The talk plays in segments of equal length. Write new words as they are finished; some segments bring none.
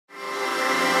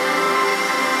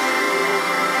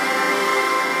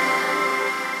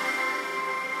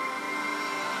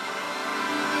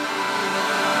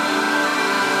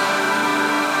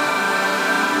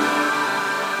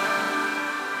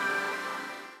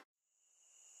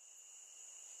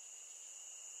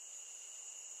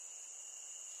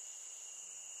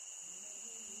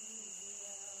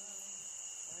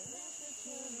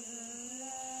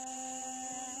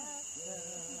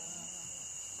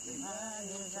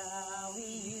how we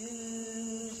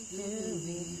used to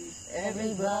be.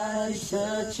 Everybody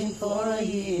searching for a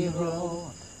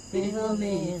hero. People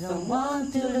need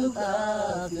someone to look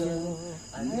up to.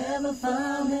 I never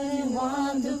found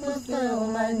anyone to fulfill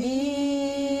my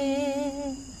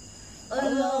need. A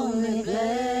lonely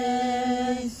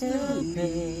place to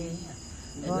be.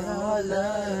 But I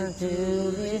learned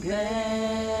to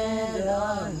depend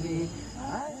on me.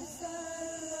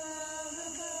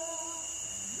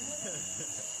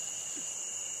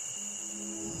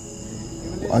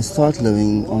 I started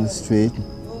living on the street in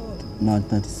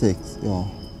 1996. Yeah.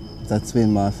 That's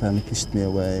when my family pushed me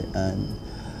away and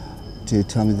to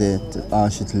tell me that I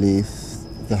should leave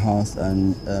the house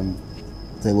and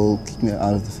they will kick me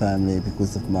out of the family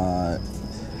because of my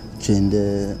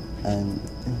gender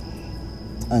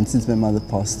and since my mother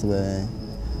passed away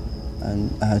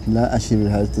and I had no actually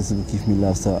relatives who would give me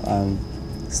love, so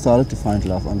I started to find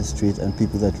love on the street and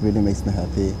people that really makes me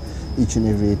happy each and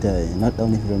every day, not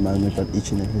only for a moment but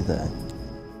each and every day.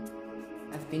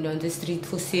 I've been on the street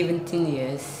for 17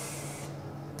 years.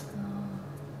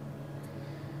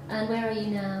 And where are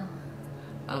you now?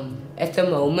 At the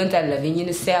moment I'm living in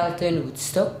a shelter in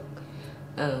Woodstock.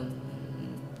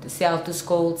 The shelter is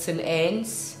called St.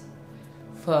 Anne's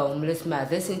for homeless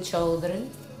mothers and children.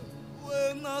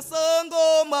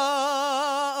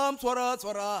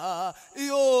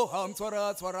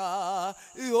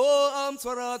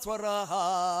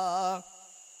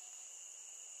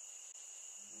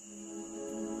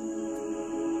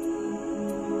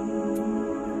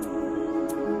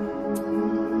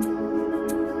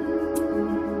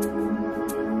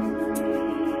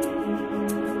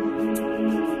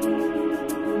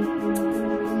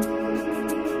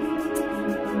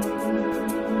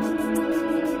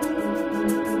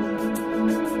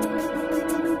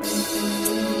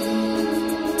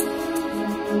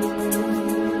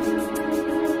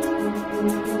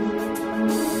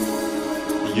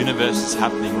 The universe is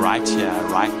happening right here,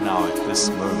 right now, at this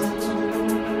moment.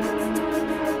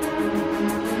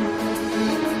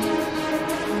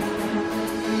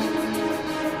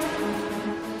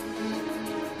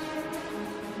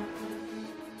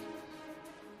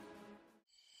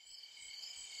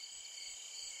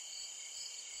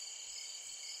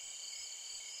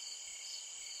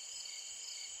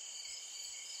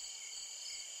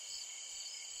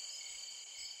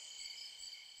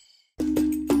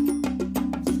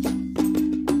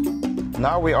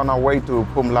 Now we're on our way to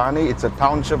Pumlani. It's a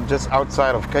township just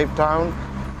outside of Cape Town.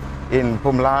 In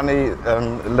Pumlani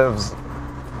lives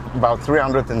about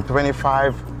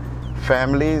 325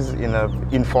 families in an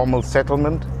informal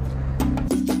settlement.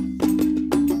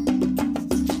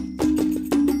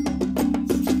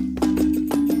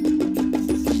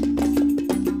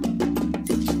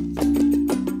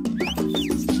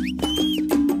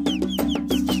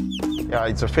 Yeah,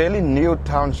 it's a fairly new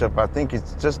township. I think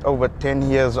it's just over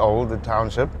 10 years old, the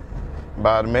township.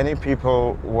 But many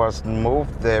people was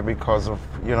moved there because of,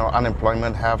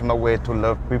 unemployment, have nowhere to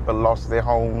live. People lost their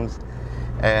homes.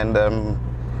 And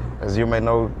as you may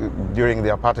know, during the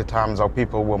apartheid times, our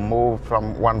people were moved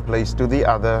from one place to the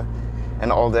other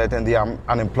and all that. And the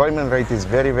unemployment rate is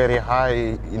very, very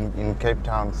high in Cape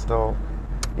Town still,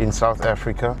 in South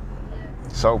Africa.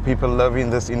 So people live in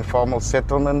this informal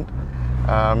settlement.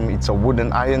 It's a wood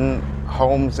and iron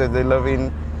homes that they live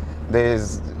in.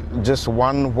 There's just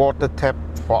one water tap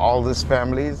for all these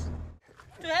families.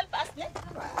 To help us, yeah?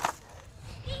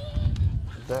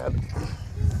 That.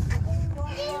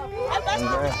 Help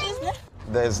us,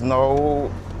 there's no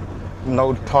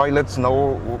toilets,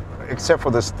 except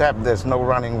for the step, there's no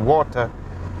running water.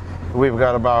 We've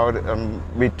got about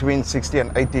between 60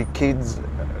 and 80 kids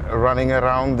running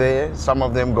around there. Some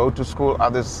of them go to school,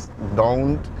 others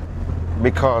don't.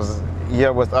 Because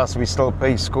here with us, we still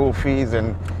pay school fees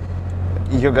and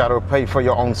you got to pay for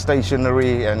your own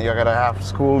stationery and you got to have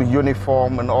school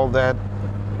uniform and all that.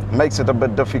 Makes it a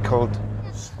bit difficult.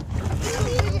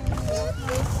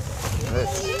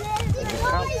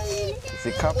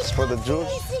 The cups for the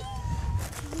juice.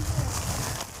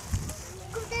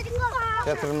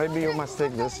 Catherine, maybe you must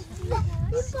take this.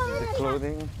 The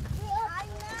clothing.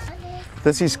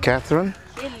 This is Catherine.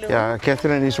 Yeah,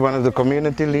 Catherine is one of the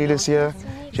community leaders here.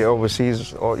 She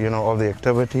oversees all, all the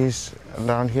activities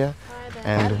down here,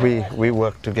 and we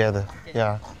work together.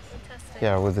 Yeah,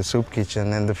 yeah, with the soup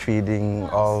kitchen and the feeding,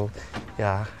 all.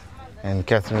 Yeah, and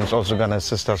Catherine is also going to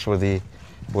assist us with the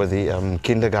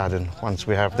kindergarten once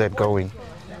we have that going.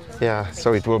 Yeah,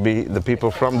 so it will be the people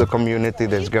from the community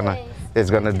that's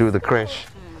gonna do the crash.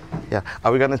 Yeah,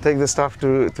 are we gonna take the stuff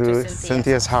to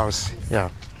Cynthia's house? Yeah.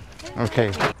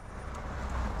 Okay.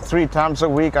 3 times a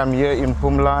week I'm here in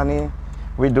Pumlani.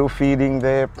 we do feeding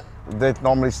there. That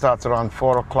normally starts around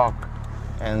 4 o'clock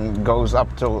and goes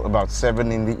up till about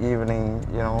 7 in the evening,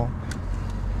 you know.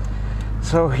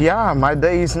 So yeah, my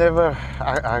day is never,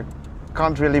 I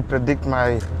can't really predict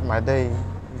my day.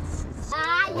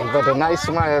 You've got a nice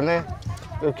smile, eh?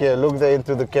 Look here, look there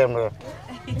into the camera.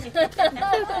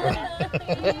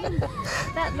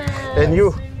 And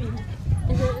you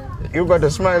got a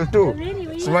smile too.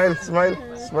 Smile, smile,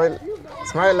 smile.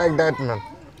 Smile like that, man.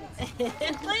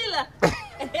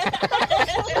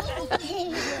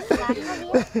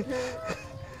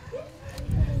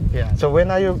 Yeah. So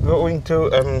when are you going to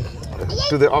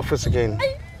the office again?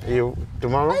 You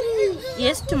tomorrow?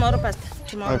 Yes, tomorrow, Pastor.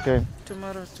 Tomorrow. Okay.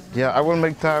 Tomorrow. Yeah, I will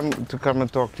make time to come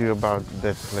and talk to you about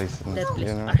that place. That place.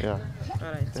 You know, yeah.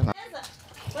 All right.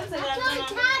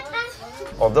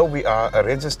 Although we are a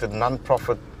registered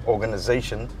non-profit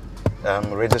organization,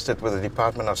 registered with the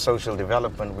Department of Social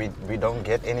Development, we don't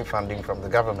get any funding from the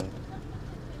government.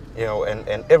 You know, and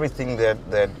everything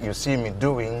that you see me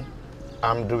doing,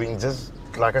 I'm doing just,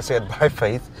 like I said, by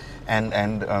faith and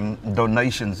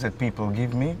donations that people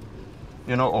give me,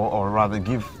 you know, or rather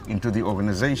give into the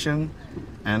organization.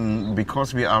 And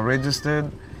because we are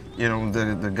registered, you know,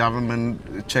 the government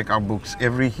check our books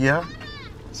every year.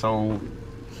 So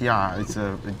yeah, it's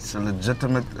a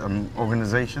legitimate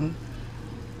organization.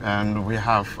 And I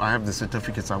have the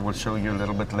certificates I will show you a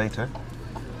little bit later.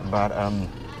 But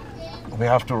we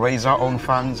have to raise our own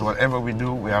funds. Whatever we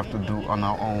do, we have to do on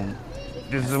our own.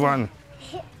 This is one.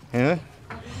 Yeah?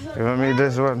 You want me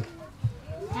this one?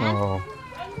 No.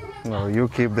 No, you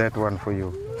keep that one for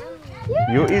you.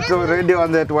 You eat already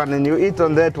on that one and you eat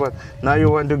on that one. Now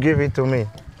you want to give it to me.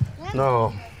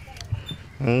 No.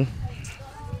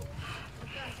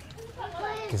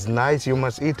 It's nice, you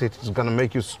must eat it. It's gonna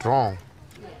make you strong.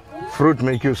 Fruit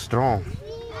make you strong.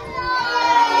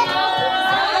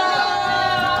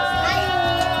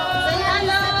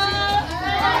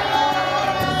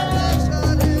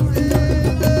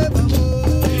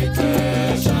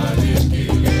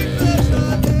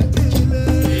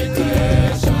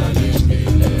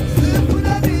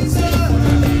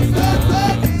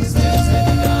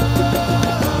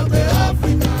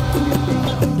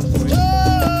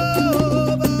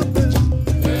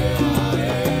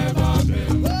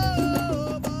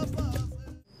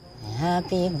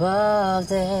 Happy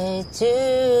birthday to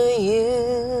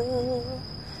you.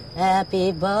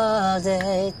 Happy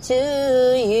birthday to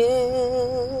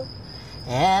you.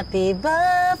 Happy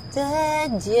birthday,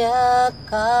 dear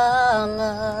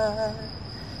Carmen.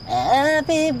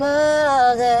 Happy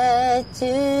birthday to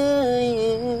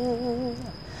you.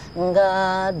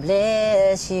 God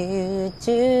bless you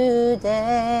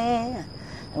today.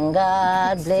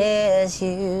 God bless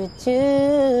you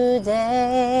today.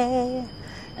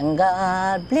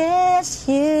 God bless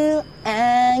you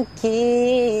and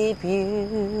keep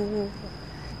you.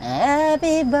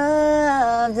 Happy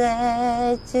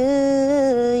birthday to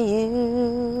you.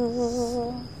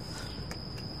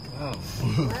 Wow.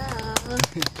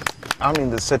 I'm in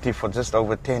the city for just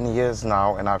over 10 years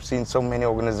now, and I've seen so many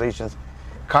organizations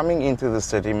coming into the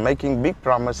city, making big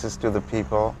promises to the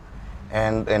people,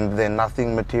 and then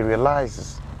nothing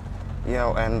materializes. You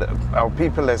know, and our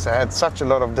people has had such a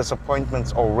lot of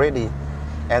disappointments already,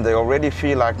 and they already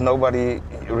feel like nobody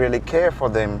really care for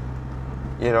them.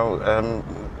 You know,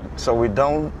 so we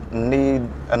don't need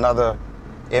another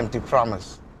empty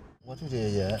promise. What we do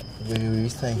here, we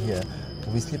stay here,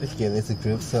 we sleep together as a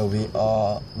group, so we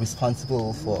are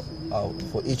responsible for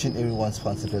each and everyone's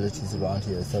responsibilities around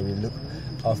here. So we look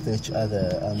after each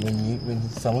other. When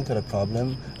someone got a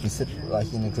problem, we sit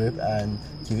like in a group and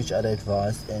give each other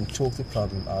advice and talk the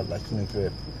problem out like in a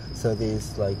group. So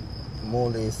there's like more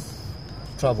or less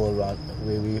trouble around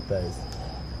where we base.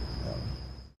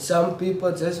 Some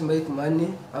people just make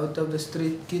money out of the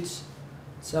street kids.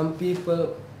 Some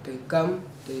people, they come,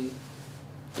 they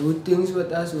do things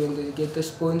with us. When they get the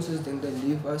sponsors, then they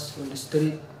leave us on the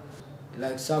street.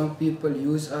 Like some people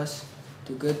use us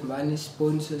to get money,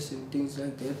 sponsors and things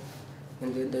like that.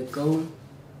 And then they go,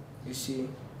 you see,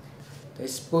 they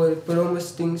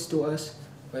promise things to us.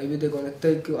 Maybe they're gonna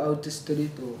take you out the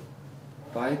street or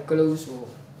buy clothes or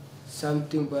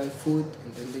something, buy food,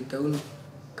 and then they don't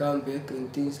come back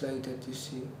and things like that, you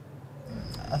see.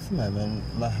 At the moment,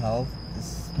 my health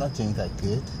is not doing that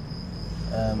good,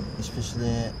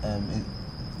 especially in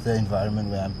the environment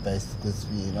where I'm based, because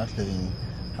we're not living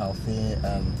healthy.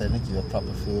 They don't give us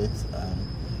proper food.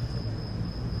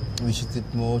 We should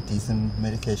get more decent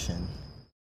medication.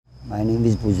 My name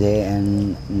is Buze,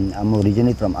 and I'm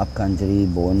originally from upcountry,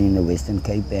 born in the Western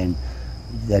Cape, and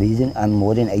the reason I'm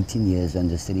more than 18 years on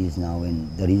the streets now, and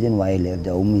the reason why I left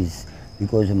the home is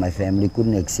because my family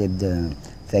couldn't accept the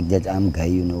fact that I'm gay,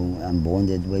 you know, I'm born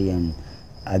that way, and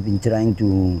I've been trying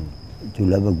to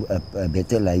live a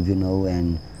better life, you know,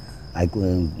 and I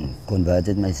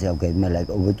converted myself, gave my life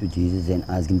over to Jesus and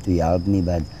asked him to help me,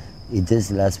 but it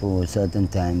just lasts for a certain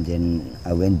time. Then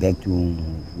I went back to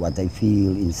what I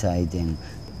feel inside, and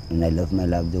I love my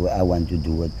life the way I want to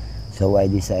do it. So I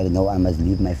decided, no, I must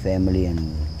leave my family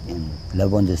and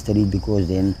live on the street, because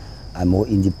then I'm more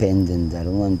independent. I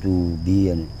don't want to be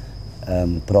a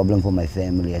problem for my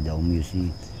family at home, you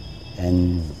see.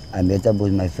 And I met up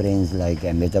with my friends, like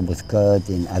I met up with Kurt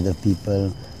and other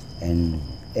people, and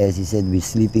as he said, we're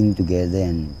sleeping together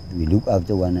and we look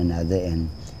after one another and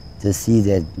just see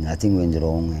that nothing went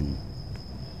wrong, and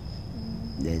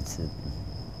that's it.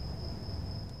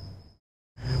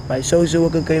 My social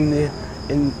worker came there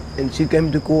and she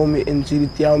came to call me and she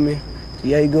would tell me,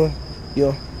 Diego,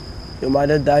 your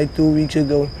mother died 2 weeks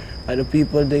ago. But the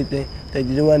people, they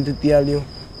didn't want to tell you,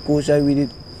 because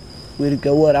we'd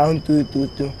go around to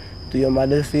your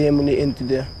mother's family and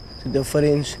to the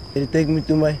friends. They take me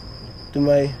to my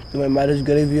mother's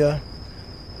graveyard,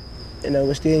 and I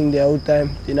was staying there all the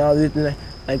time. Then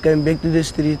I came back to the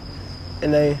street,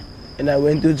 and I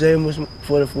went to jail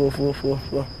for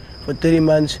 3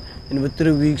 months and for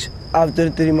 3 weeks. After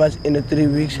 3 months and the 3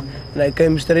 weeks, and I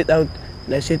came straight out,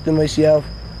 and I said to myself,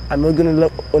 I'm not gonna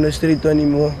live on the street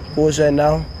anymore, because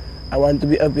now I want to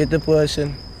be a better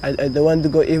person. I don't want to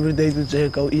go every day to jail,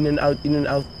 go in and out, in and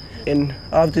out. And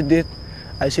after that,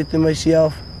 I said to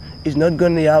myself, it's not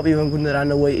gonna help if I'm gonna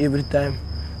run away every time.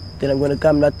 Then I'm gonna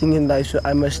come nothing in life, so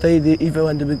I must stay there if I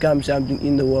want to become something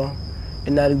in the world.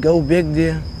 And I'll go back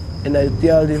there, and I'll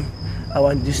tell them, I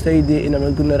want to stay there and I'm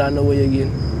not gonna run away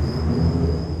again.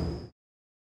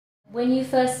 When you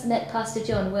first met Pastor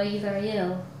John, were you very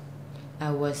ill? I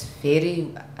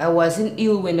wasn't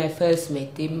ill when I first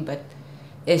met him, but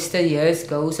as the years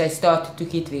goes, I started to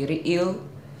get very ill.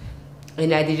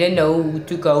 And I didn't know who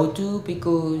to go to,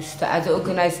 because the other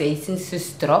organizations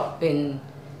just dropped and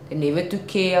they never took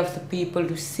care of the people who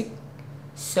were sick.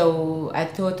 So I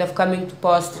thought of coming to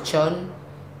Pastor John,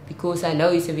 because I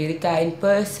know he's a very kind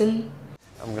person.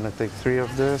 I'm gonna take 3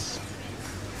 of this.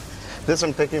 This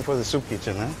I'm taking for the soup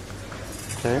kitchen, huh?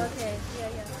 Okay.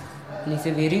 And he's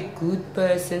a very good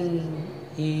person.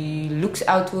 He looks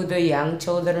out for the young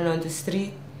children on the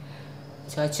street.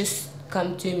 So I just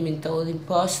come to him and told him,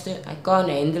 Pastor, I can't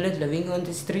handle it living on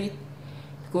the street,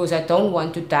 because I don't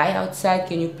want to die outside.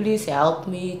 Can you please help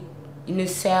me in a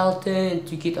shelter and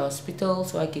to get hospital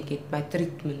so I can get my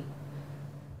treatment?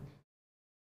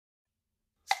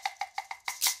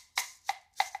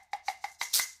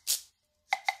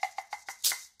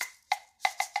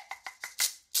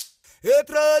 A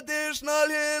traditional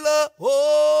healer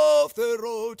of the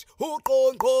road, who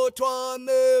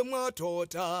konqothwane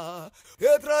matota.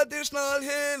 A traditional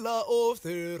healer of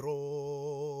the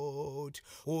road,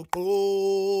 who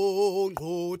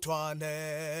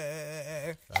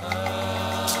konqothwane.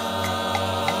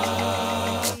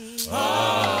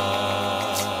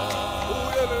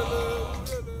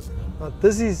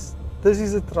 This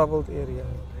is a troubled area.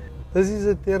 This is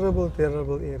a terrible,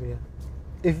 terrible area.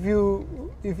 If you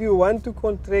want to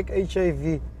contract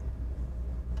HIV,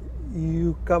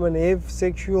 you come and have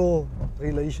sexual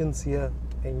relations here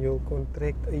and you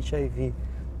contract HIV.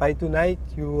 By tonight,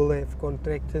 you will have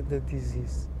contracted the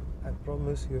disease. I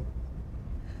promise you.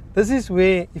 This is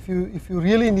where, if you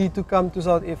really need to come to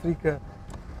South Africa,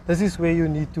 this is where you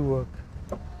need to work.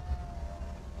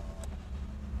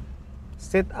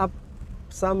 Set up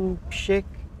some shack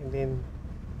and then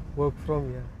work from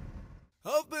here.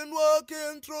 I've been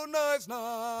working through nights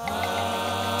now,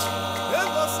 and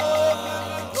the sun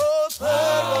will prosper.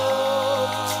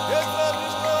 The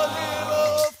traditional hero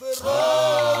of the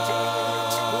road,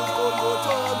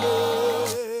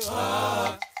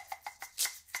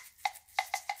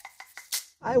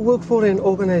 I work for an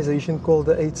organization called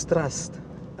the AIDS Trust.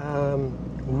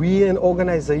 We an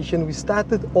organization, we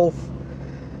started off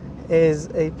as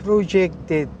a project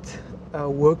that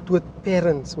worked with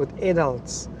parents, with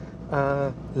adults,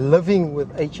 living with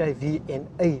HIV and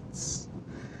AIDS.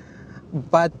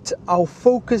 But our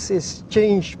focus has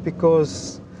changed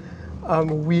because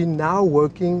we're now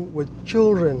working with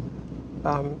children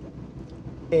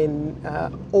and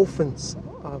orphans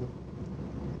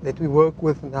that we work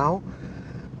with now,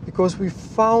 because we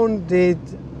found that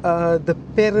the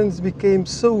parents became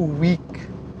so weak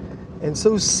and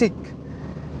so sick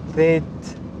that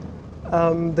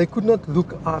they could not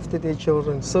look after their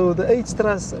children. So the AIDS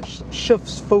Trust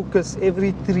shifts focus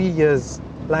every 3 years.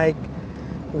 Like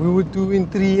we would do in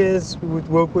 3 years, we would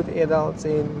work with adults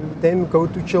and then go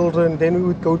to children, then we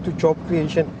would go to job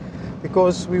creation,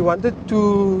 because we wanted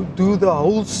to do the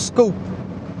whole scope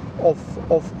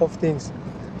of things.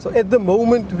 So at the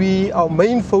moment, our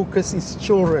main focus is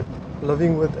children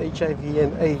living with HIV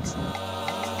and AIDS.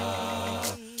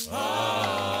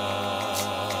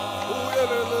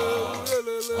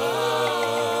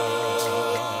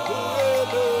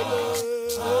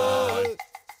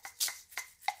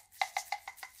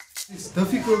 It's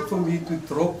difficult for me to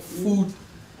drop food,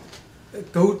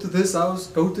 go to this house,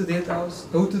 go to that house,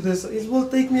 go to this. It will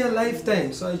take me a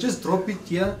lifetime. So I just drop it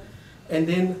here and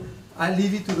then I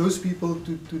leave it to those people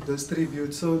to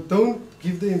distribute. So don't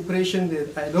give the impression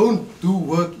that I don't do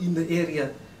work in the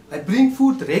area. I bring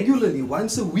food regularly,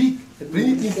 once a week. I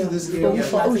bring it into this area.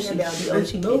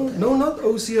 No, not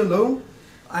OC alone.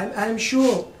 I'm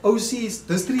sure OC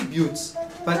distributes,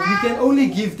 but we can only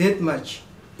give that much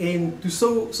and to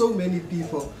so many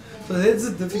people. So that's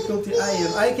the difficulty I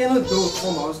have. I cannot go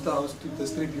from house to house to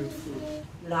distribute food.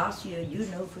 Last year, you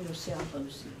know for yourself,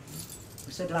 OC.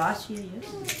 Was it last year,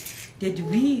 yes? That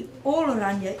we all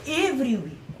around here, every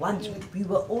week, once we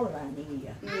were all running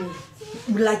here.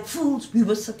 Like fools, we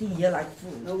were sitting here like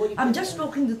fools. I'm just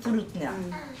talking the truth now.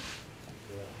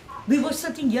 We were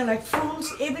sitting here like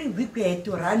fools. Every week we had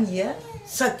to run here,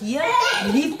 sit here,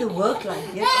 leave the work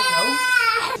like that at home.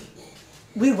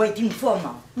 We're waiting for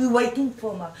now. We're waiting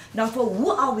for now. Now for who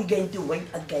are we going to wait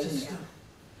again now?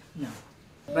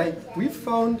 No. Right, we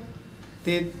found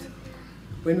that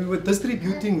when we were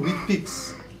distributing wheat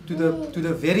picks to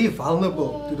the very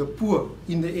vulnerable, to the poor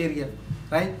in the area,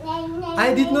 right?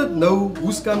 I did not know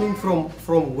who's coming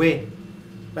from where,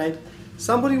 right?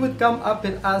 Somebody would come up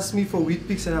and ask me for wheat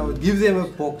picks and I would give them a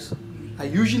box. I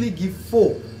usually give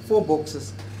four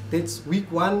boxes. That's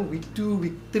week 1, week 2,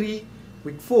 week 3,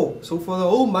 week 4. So for the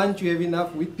whole month you have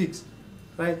enough wheat picks,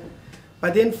 right?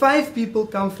 But then 5 people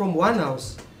come from one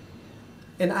house.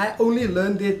 And I only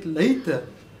learned that later.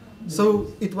 So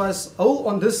it was all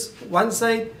on this one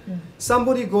side.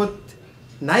 Somebody got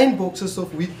 9 boxes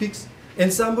of wheat picks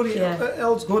and somebody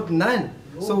else got none.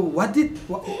 So what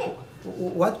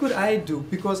could I do?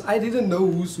 Because I didn't know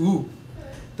who's who.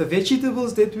 The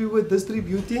vegetables that we were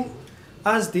distributing,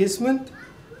 as Desmond,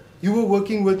 you were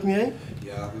working with me, eh?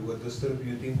 Yeah, we were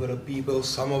distributing for the people.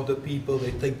 Some of the people,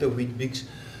 they take the wheat picks,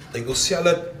 they go sell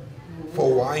it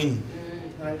for wine.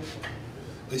 Right.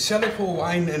 They sell it for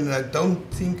wine and I don't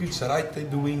think it's right they're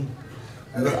doing.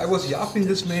 I was yapping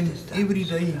this man every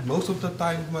day, most of the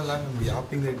time of my life I'm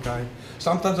yapping that guy.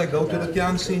 Sometimes I go to the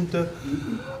town center,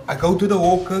 I go to the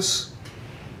hawkers,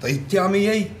 they tell me,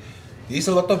 hey, there's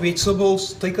a lot of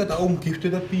vegetables, take it home, give to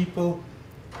the people.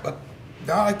 But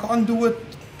yeah, I can't do it.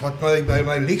 But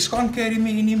my legs can't carry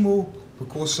me anymore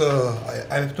because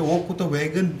I have to walk with the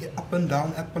wagon up and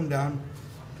down, up and down.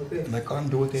 Okay. And I can't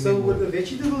do it anymore. So with the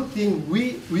vegetable thing,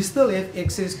 we still have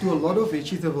access to a lot of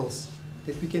vegetables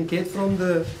that we can get from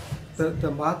the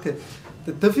market.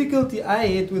 The difficulty I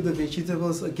had with the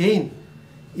vegetables again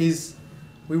is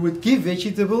we would give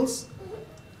vegetables,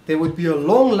 there would be a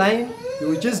long line, we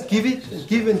would just give it and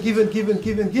give and give and give and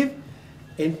give and give,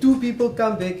 and 2 people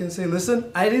come back and say,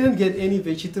 listen, I didn't get any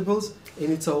vegetables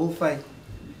and it's a whole fight.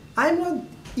 I'm not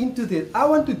into that. I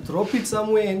want to drop it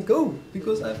somewhere and go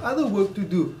because I have other work to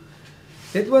do.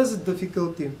 That was the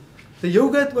difficulty. The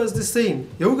yogurt was the same.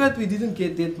 Yogurt we didn't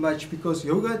get that much because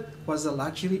yogurt was a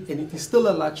luxury and it is still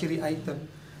a luxury item.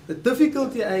 The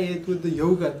difficulty I had with the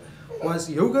yogurt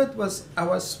was I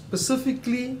was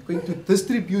specifically going to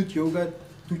distribute yogurt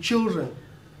to children,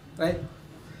 right?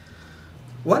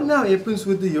 What now happens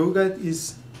with the yogurt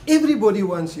is everybody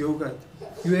wants yogurt.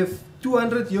 You have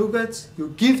 200 yogurts,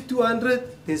 you give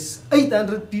 200, there's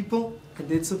 800 people, and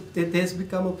that has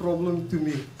become a problem to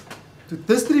me. To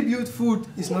distribute food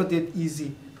is not that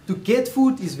easy. To get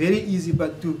food is very easy,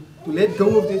 but to let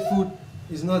go of that food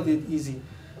is not that easy.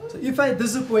 So if I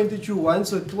disappointed you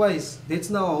once or twice, that's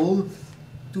now a hold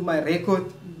to my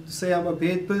record to say I'm a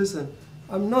bad person.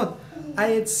 I'm not. I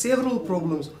had several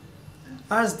problems.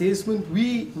 As Desmond,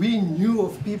 we knew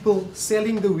of people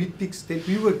selling the wheat picks that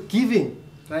we were giving.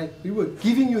 Right? We were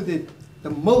giving you that the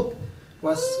milk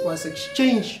was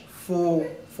exchanged for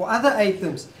other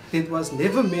items that was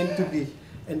never meant to be.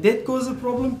 And that caused a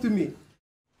problem to me.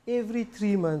 Every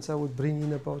 3 months I would bring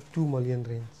in about 2 million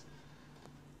rands.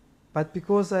 But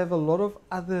because I have a lot of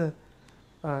other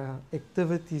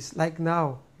activities, like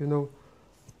now, you know,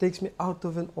 it takes me out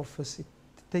of an office, it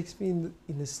takes me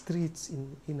in the streets,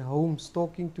 in homes,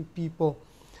 talking to people.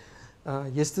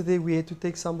 Yesterday we had to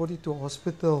take somebody to a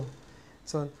hospital.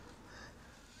 So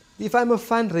if I'm a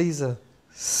fundraiser,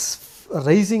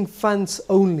 raising funds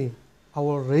only, I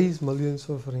will raise millions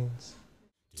of friends.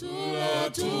 Tula,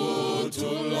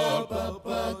 tula,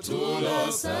 papa,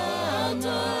 tula, sana,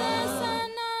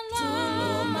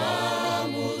 tula,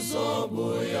 mamu,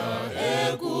 zobuya,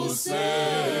 ekuseni.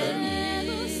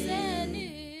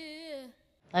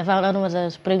 I found out when I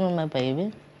was pregnant with my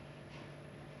baby.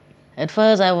 At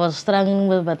first I was struggling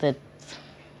with, but it.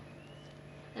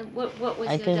 And what was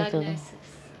I your came diagnosis?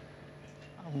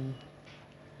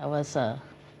 I was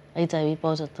HIV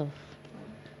positive.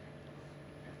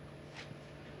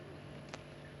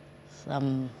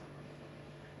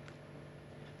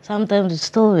 Sometimes it's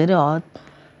still very hard.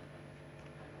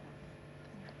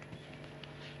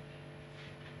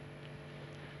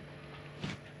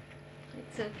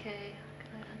 It's okay.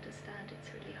 I understand. It's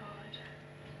really hard.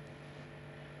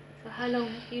 So how long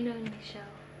have you known Michelle?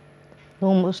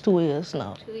 Almost 2 years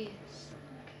now. 2 years.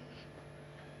 Okay.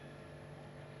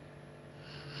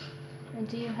 And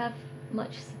do you have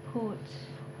much support?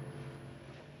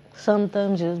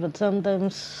 Sometimes yes, but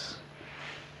sometimes,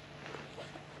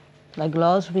 like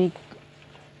last week,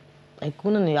 I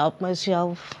couldn't help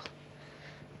myself.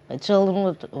 My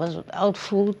children was without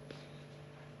food.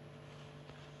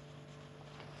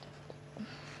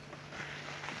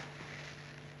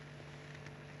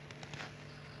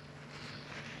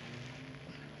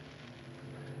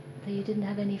 So you didn't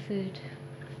have any food.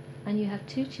 And you have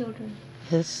 2 children.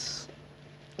 Yes,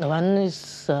 one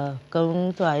is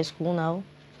going to high school now.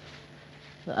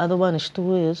 The other one is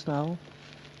 2 years now.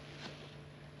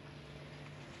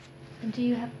 And do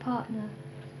you have a partner?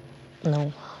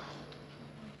 No.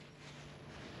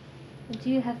 And do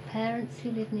you have parents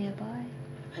who live nearby?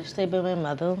 I stay by my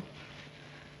mother.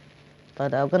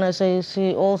 But how can I say,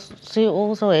 she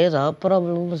also has her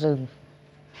problems, and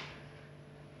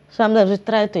sometimes we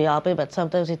try to help her, but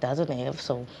sometimes she doesn't have,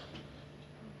 so.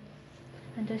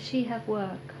 And does she have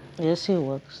work? Yes, she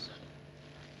works.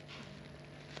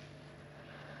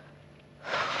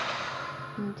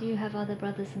 And do you have other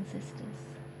brothers and sisters?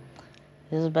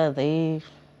 Yes, but they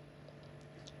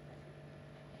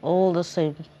all the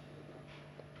same.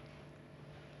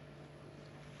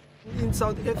 In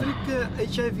South Africa,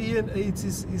 HIV and AIDS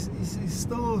is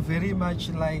still very much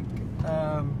like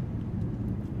a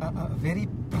very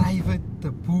private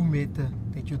taboo matter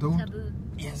that you don't. Taboo.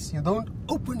 Yes, you don't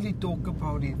openly talk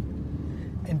about it,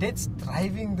 and that's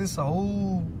driving this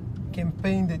whole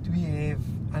campaign that we have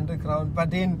underground.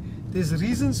 But then there's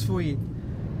reasons for it.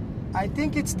 I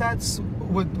think it starts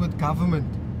with government.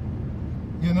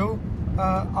 You know,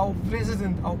 our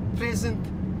present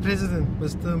president,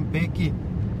 Mr. Mbeki,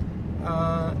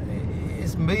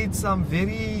 has made some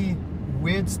very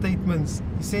weird statements.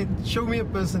 He said, show me a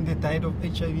person that died of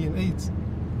HIV and AIDS.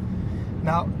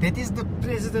 Now, that is the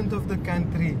president of the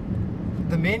country.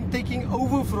 The man taking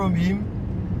over from him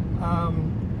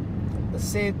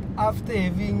said after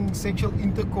having sexual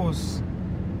intercourse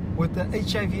with the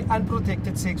HIV,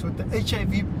 unprotected sex with the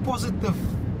HIV positive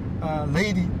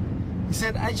lady, he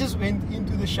said, I just went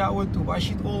into the shower to wash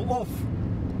it all off.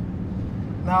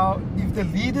 Now, if the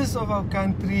leaders of our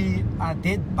country are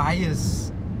that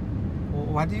biased,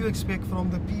 what do you expect from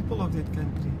the people of that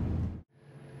country?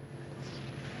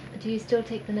 Do you still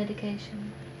take the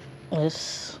medication?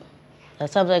 Yes.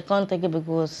 Sometimes I can't take it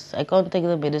because I can't take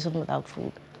the medicine without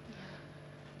food.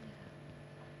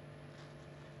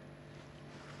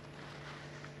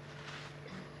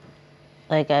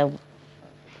 Like I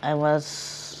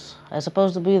was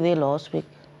supposed to be there last week,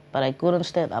 but I couldn't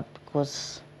stand up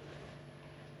because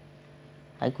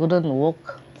I couldn't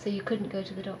walk. So you couldn't go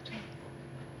to the doctor?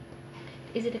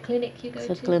 Is it a clinic you go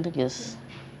to? It's a clinic, yes.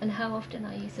 Yeah. And how often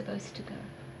are you supposed to go?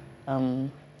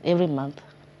 Every month.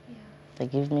 Yeah. They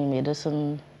give me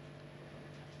medicine.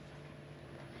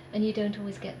 And you don't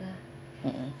always get there?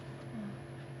 Mm-mm. Oh.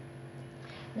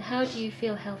 And how do you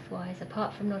feel health-wise,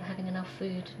 apart from not having enough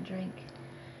food and drink?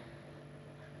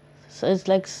 So it's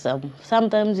like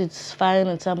sometimes it's fine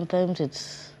and sometimes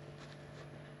it's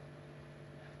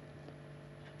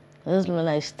when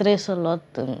I stress a lot.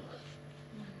 And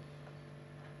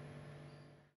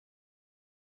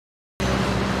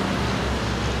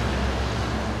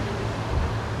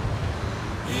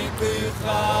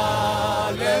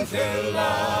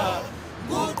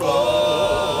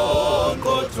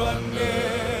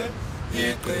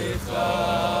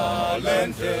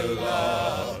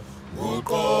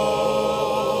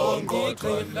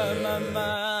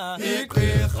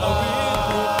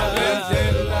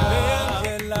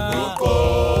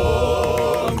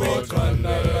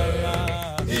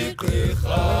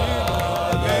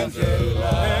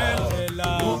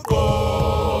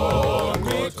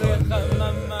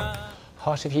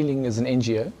Heart of Healing is an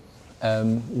NGO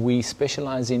We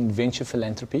specialize in venture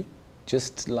philanthropy.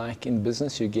 Just like in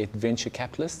business, you get venture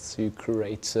capitalists who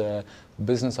create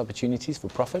business opportunities for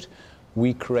profit.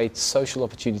 We create social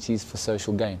opportunities for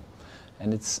social gain.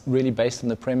 And it's really based on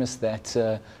the premise that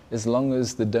as long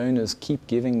as the donors keep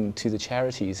giving to the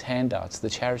charities handouts, the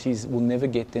charities will never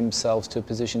get themselves to a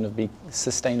position of being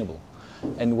sustainable.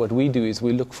 And what we do is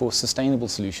we look for sustainable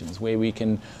solutions where we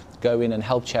can go in and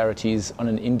help charities on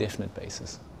an indefinite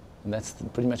basis. And that's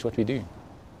pretty much what we do.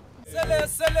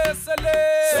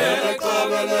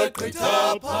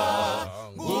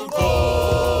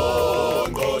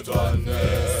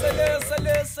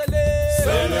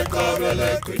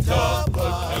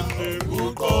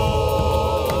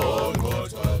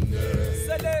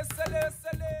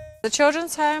 The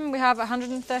children's home, we have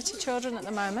 130 children at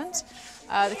the moment.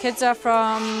 The kids are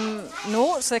from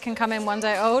naught, so they can come in 1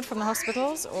 day old from the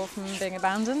hospitals or from being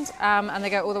abandoned, and they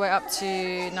go all the way up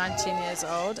to 19 years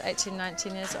old, 18,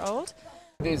 19 years old.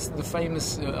 There's the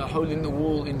famous hole in the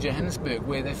wall in Johannesburg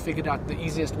where they figured out the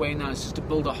easiest way now is just to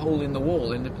build a hole in the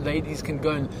wall, and the ladies can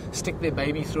go and stick their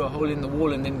baby through a hole in the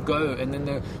wall and then go, and then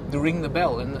they ring the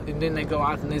bell, and then they go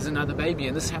out and there's another baby,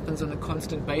 and this happens on a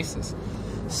constant basis.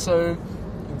 So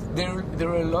there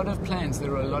are a lot of plans,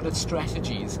 there are a lot of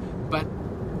strategies, but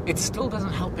it still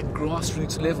doesn't help at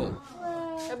grassroots level.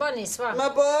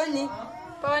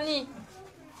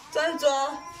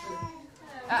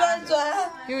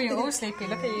 You're all sleepy.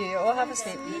 Look at you. You all have a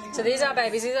sleep. So these are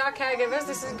babies. These are caregivers.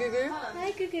 This is Gugu.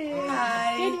 Hi, Gugu.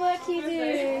 Hi. Good work you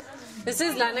do. This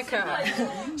is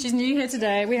Lanaka. She's new here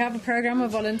today. We have a program of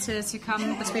volunteers who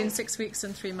come between 6 weeks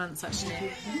and 3 months,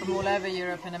 actually, from all over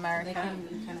Europe and America.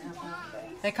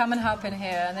 They come and help in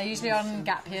here, and they're usually on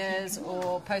gap years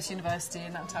or post-university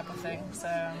and that type of thing. So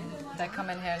they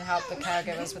come in here and help the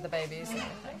caregivers with the babies and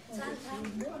everything.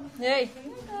 Yay!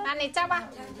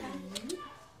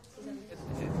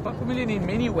 Papa Million in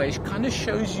many ways kind of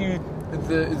shows you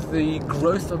the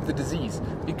growth of the disease,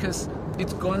 because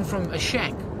it's gone from a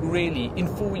shack really in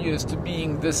 4 years to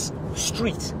being this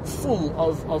street full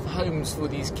of homes for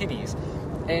these kiddies,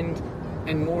 and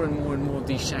more and more and more of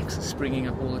these shacks are springing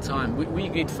up all the time. We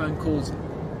get phone calls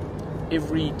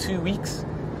every 2 weeks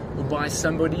by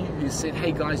somebody who said,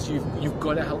 hey guys, you've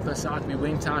got to help us out. We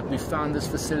went out, we found this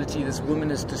facility, this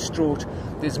woman is distraught,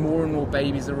 there's more and more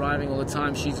babies arriving all the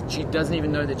time, she doesn't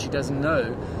even know that she doesn't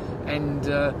know, and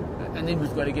then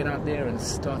we've got to get out there and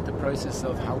start the process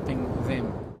of helping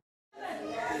them.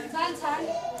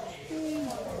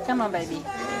 Come on, baby.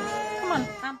 Come on.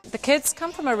 The kids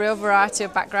come from a real variety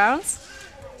of backgrounds.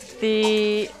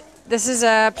 This is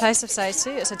a place of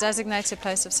safety. It's a designated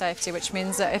place of safety, which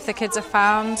means that if the kids are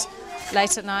found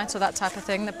late at night or that type of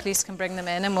thing, the police can bring them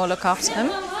in and we'll look after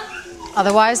them.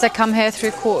 Otherwise, they come here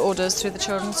through court orders, through the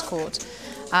children's court.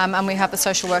 And we have the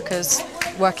social workers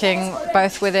working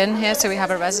both within here, so we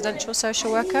have a residential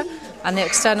social worker, and the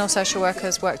external social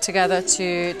workers work together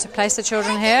to place the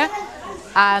children here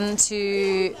and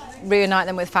to reunite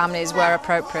them with families where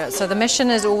appropriate. So the mission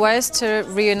is always to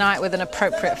reunite with an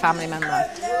appropriate family member,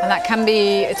 and that can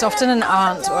be, it's often an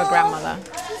aunt or a grandmother.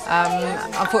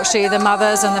 Unfortunately, the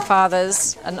mothers and the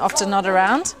fathers are often not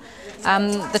around.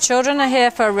 The children are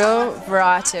here for a real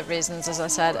variety of reasons, as I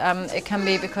said. It can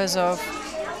be because of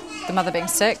the mother being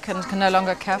sick and can no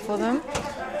longer care for them,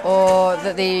 or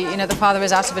that the father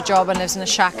is out of a job and lives in a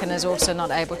shack and is also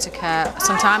not able to care.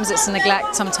 Sometimes it's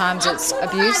neglect, sometimes it's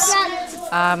abuse.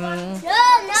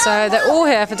 So they're all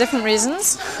here for different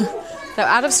reasons. They're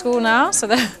out of school now, so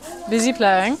they're busy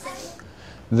playing.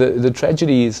 The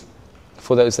tragedy is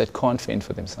for those that can't fend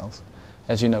for themselves.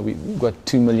 As you know, we've got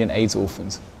 2 million AIDS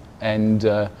orphans, and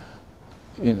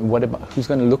what about who's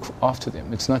going to look after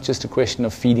them? It's not just a question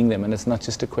of feeding them, and it's not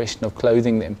just a question of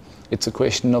clothing them. It's a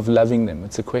question of loving them.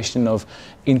 It's a question of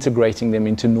integrating them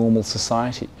into normal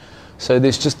society. So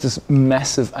there's just this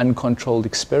massive uncontrolled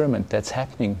experiment that's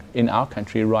happening in our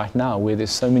country right now, where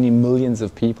there's so many millions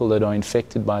of people that are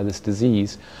infected by this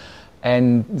disease,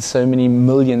 and so many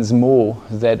millions more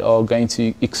that are going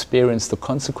to experience the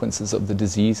consequences of the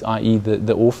disease, i.e.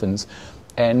 the orphans.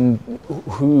 And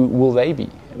who will they be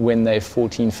when they're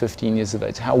 14, 15 years of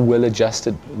age? How well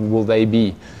adjusted will they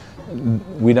be?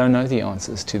 We don't know the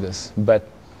answers to this, but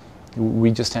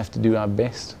we just have to do our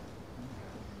best.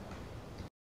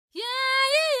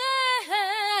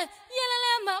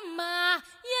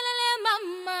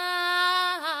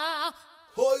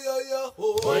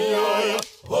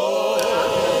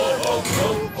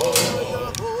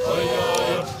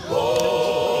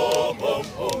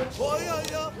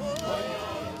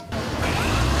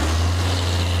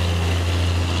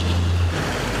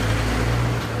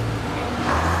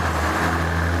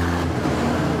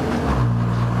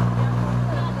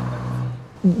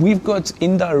 We've got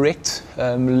indirect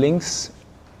links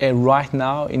right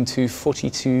now into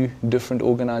 42 different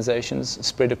organizations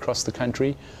spread across the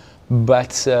country.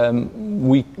 But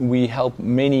we help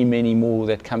many, many more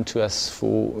that come to us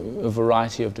for a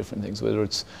variety of different things, whether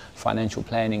it's financial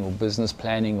planning or business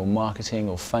planning or marketing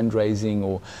or fundraising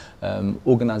or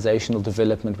organizational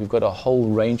development. We've got a whole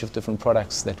range of different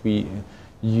products that we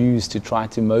use to try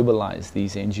to mobilize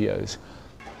these NGOs.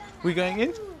 We're going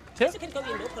in? Yes, you can go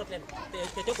in, no problem.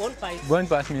 They won't bite. Won't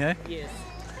bite me, eh? Yes.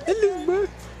 Hello,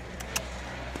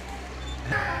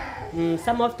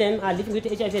 some of them are living with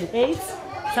HIV and AIDS.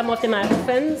 Some of them are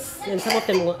orphans, and some of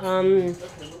them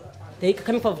they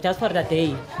come for just for the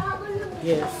day.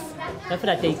 Yes, just for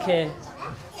the day care.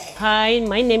 Hi,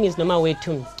 my name is Noma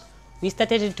Wetun. We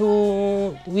started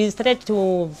to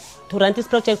run this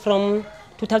project from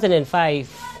 2005.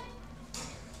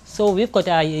 So we've got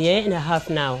a year and a half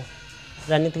now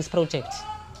running this project.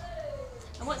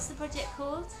 And what's the project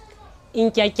called?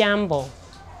 Inchachambo.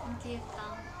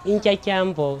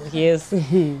 Inchachambo, yes.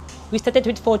 We started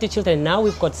with 40 children. Now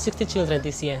we've got 60 children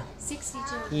this year. 60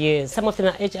 children? Yes. Some of them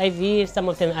are HIV, some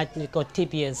of them got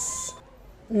TBS.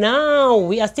 Now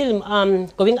we are still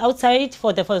going outside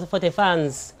for the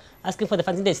funds, asking for the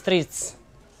funds in the streets.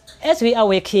 As we are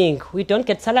working, we don't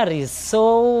get salaries,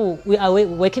 so we are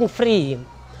working free.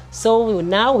 So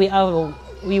now we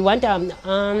want a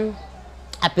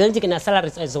building and a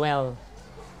salaries as well.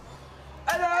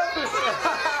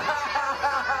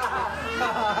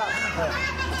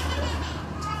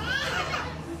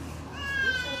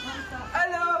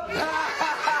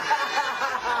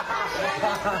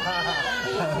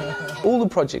 All the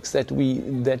projects that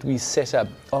we set up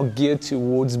are geared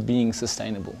towards being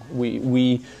sustainable.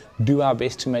 We do our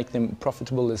best to make them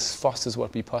profitable as fast as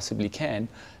what we possibly can,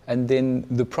 and then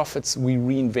the profits we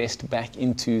reinvest back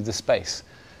into the space.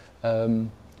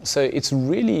 So it's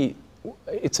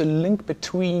a link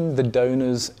between the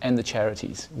donors and the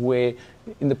charities, where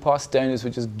in the past donors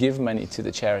would just give money to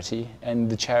the charity and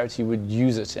the charity would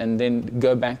use it and then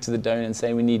go back to the donor and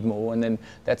say we need more, and then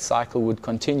that cycle would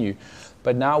continue.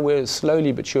 But now we're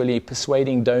slowly but surely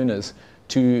persuading donors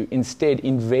to instead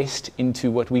invest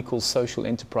into what we call social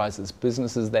enterprises,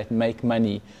 businesses that make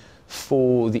money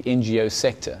for the NGO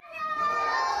sector.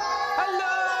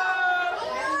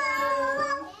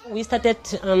 We started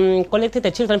collecting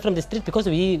the children from the street because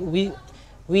we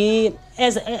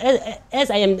as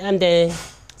I am the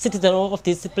citizen of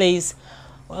this place,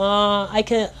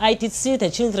 I did see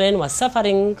the children were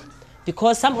suffering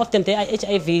because some of them they are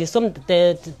HIV, some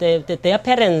their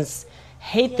parents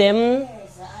hate them.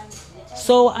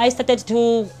 So I started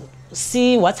to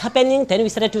see what's happening. Then we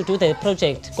started to do the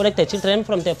project, collect the children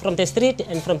from the street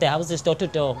and from the houses door to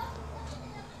door.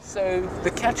 So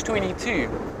the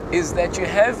catch-22 is that you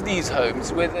have these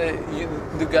homes, whether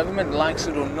the government likes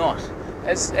it or not.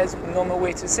 As Norma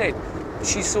Weta said,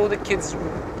 she saw the kids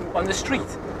on the street.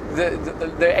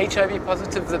 They're HIV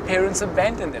positive, the parents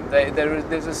abandon them.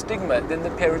 There's a stigma, then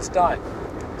the parents die.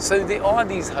 So there are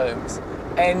these homes,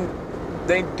 and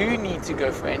they do need to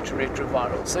go for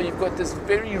antiretroviral. So you've got this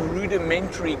very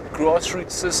rudimentary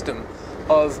grassroots system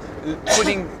of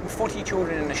putting 40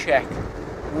 children in a shack,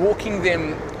 walking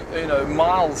them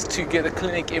miles to get a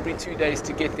clinic every 2 days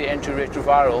to get their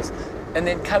antiretrovirals, and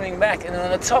then coming back, and then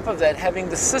on the top of that having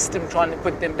the system trying to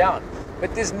put them down.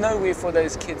 But there's nowhere for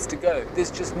those kids to go. There's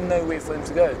just nowhere for them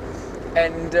to go.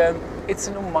 And it's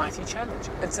an almighty challenge.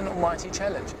 It's an almighty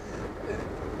challenge.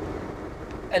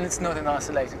 And it's not an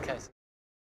isolated case.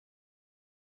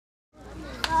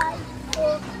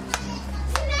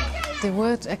 The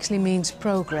word actually means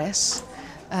progress.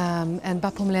 And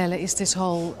Bapumlele is this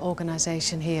whole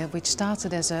organization here, which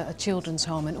started as a children's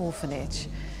home and orphanage.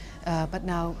 But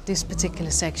now this particular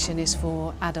section is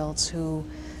for adults who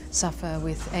suffer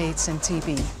with AIDS and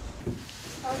TB.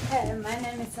 Okay, my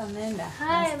name is Amanda.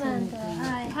 Hi, Amanda.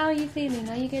 Hi. How are you feeling?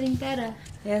 Are you getting better?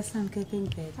 Yes, I'm getting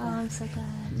better. Oh, I'm so glad.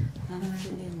 I'm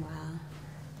feeling well.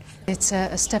 It's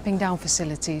a stepping down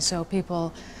facility, so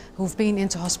people who've been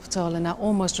into hospital and are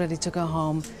almost ready to go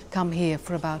home come here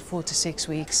for about 4 to 6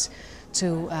 weeks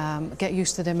to get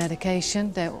used to their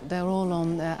medication. They're all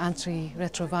on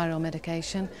antiretroviral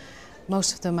medication.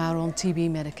 Most of them are on TB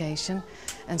medication,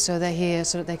 and so they're here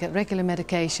so that they get regular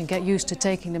medication, get used to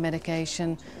taking the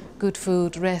medication, good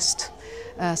food, rest,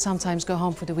 sometimes go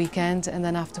home for the weekend, and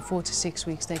then after 4 to 6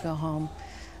 weeks they go home,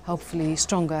 hopefully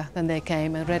stronger than they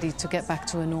came and ready to get back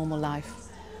to a normal life.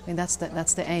 I mean, that's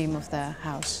the aim of the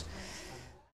house.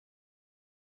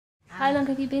 How long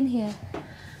have you been here?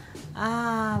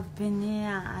 I've been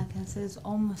here, I can say it's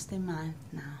almost a month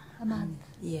now. A month?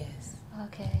 Yes.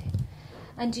 Okay.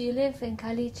 And do you live in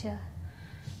Kalicha?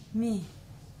 Me,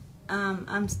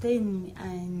 I'm staying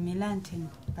in Milanton,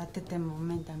 but at the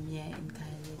moment I'm here in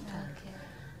Kailita. Okay.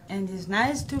 And it's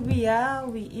nice to be here.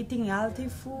 We're eating healthy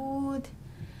food.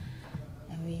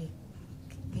 And we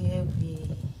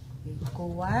go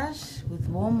wash with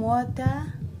warm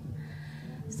water.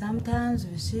 Sometimes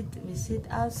we sit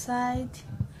outside.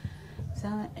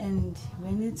 And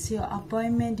when it's your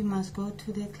appointment, you must go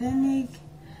to the clinic.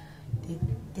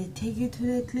 They take you to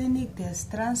the clinic. There's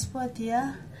transport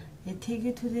here. They take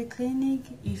you to the clinic.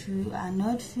 If you are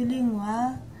not feeling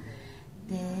well,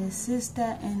 the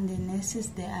sister and the nurses,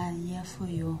 they are here for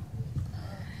you.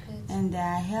 And they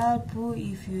help you.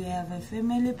 If you have a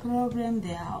family problem,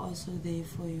 they are also there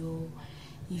for you.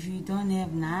 If you don't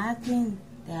have nothing,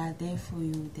 they are there for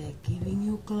you. They're giving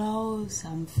you clothes,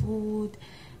 some food,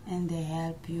 and they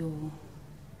help you.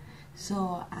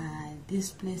 So this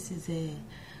place is a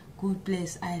good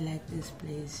place. I like this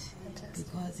place. Fantastic.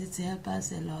 Because it's helped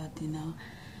us a lot, you know.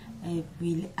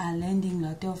 We are learning a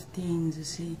lot of things, you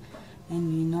see.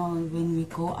 And you know, when we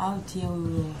go out here,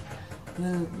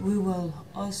 we will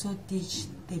also teach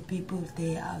the people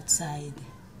there outside.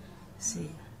 See,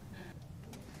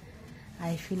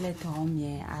 I feel at home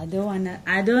here. I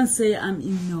don't say I'm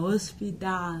in the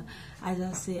hospital. I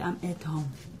just say I'm at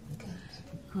home. Okay.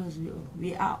 Because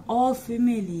we are all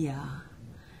familiar.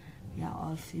 We are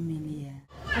all familiar.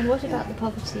 And what about the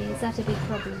poverty? Is that a big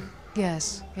problem?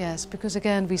 Yes, yes, because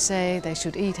again we say they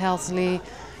should eat healthily.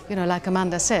 You know, like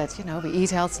Amanda said, you know, we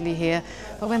eat healthily here,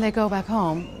 but when they go back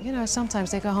home, you know,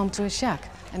 sometimes they go home to a shack,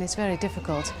 and it's very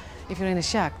difficult if you're in a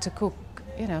shack to cook,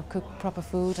 you know, cook proper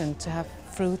food and to have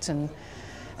fruit, and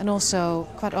also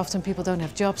quite often people don't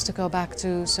have jobs to go back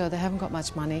to, so they haven't got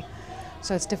much money,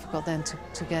 so it's difficult then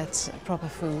to get proper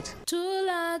food.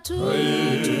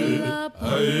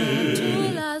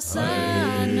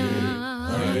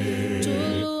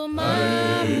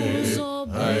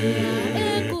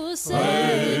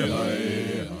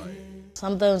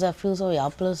 Sometimes I feel so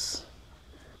helpless,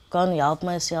 can't help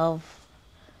myself.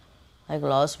 Like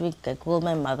last week, I called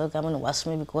my mother to come and wash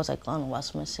me because I can't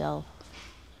wash myself.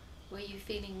 Were you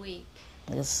feeling weak?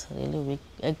 Yes, really weak.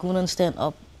 I couldn't stand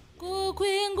up.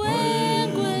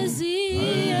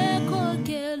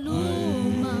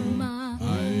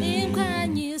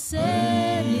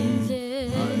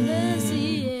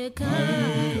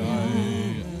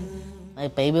 My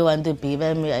baby wanted to be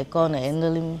by me, I can't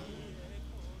handle him.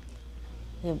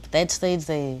 At that stage,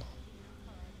 That's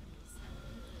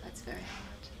very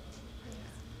hard.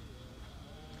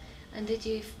 And do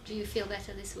you feel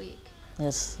better this week?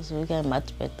 Yes, this week I'm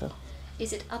much better.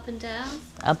 Is it up and down?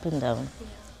 Up and down. Yeah.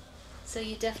 So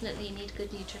you definitely need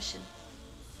good nutrition.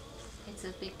 It's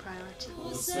a big priority. Do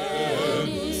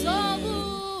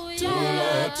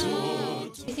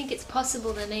you think it's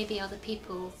possible there may be other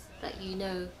people that you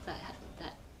know that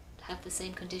have the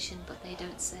same condition but they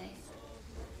don't say?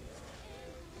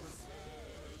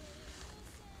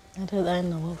 That I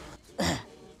know of.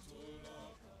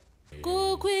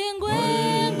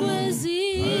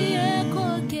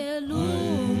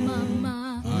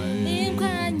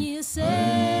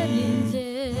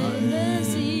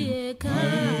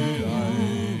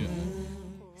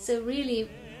 So really,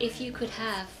 if you could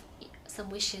have some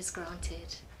wishes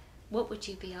granted, what would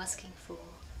you be asking for?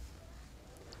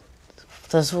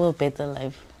 Just for a better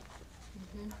life.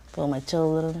 For my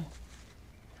children.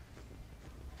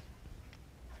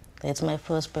 That's my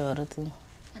first priority.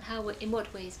 And in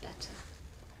what ways better?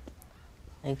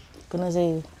 Like, gonna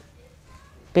say,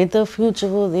 better future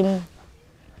for them.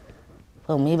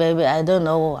 For me, baby, I don't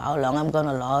know how long I'm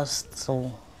gonna last,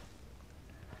 so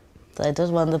I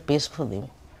just want the best for them.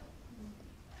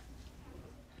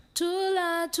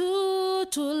 Tula tu,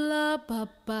 tula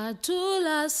papa,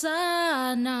 tula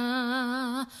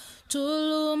sana.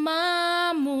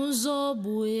 Tuluma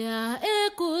muzobuya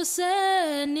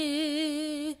ekuseni.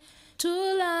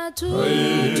 Tula tu,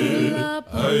 tula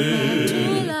papa,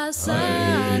 tula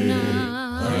sana.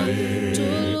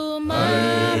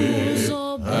 Tuluma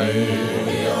muzobuya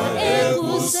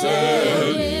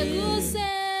ekuseni.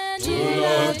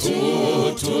 Tula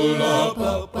tu, tula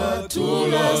papa,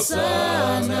 tula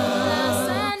sana.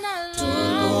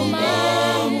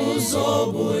 Tuluma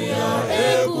muzobuya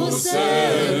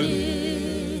ekuseni.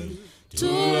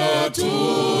 Tula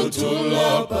tu,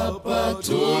 tula papa,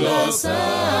 tula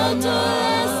sana.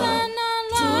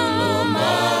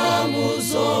 Tuluma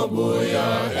muzobuya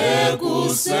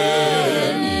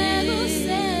ekuseni.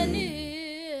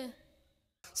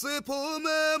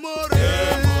 Siphume more.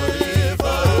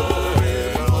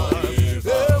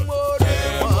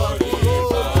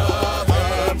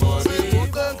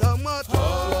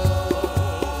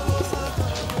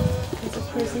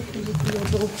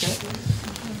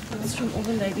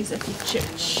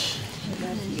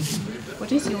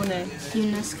 What is your name?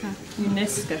 UNESCO.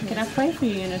 UNESCO. Can I pray for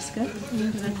you, UNESCO?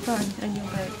 That's fine. And your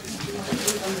baby.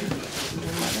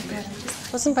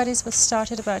 Bosom Buddies was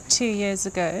started about 2 years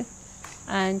ago,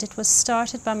 and it was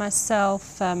started by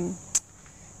myself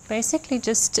basically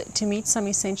just to meet some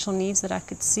essential needs that I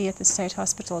could see at the state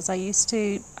hospitals. I'm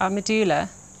a doula,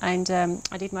 and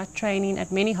I did my training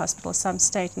at many hospitals, some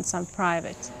state and some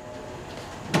private.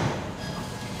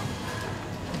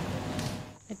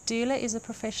 A doula is a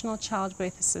professional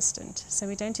childbirth assistant, so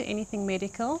we don't do anything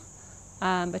medical,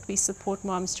 but we support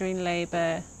moms during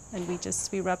labour, and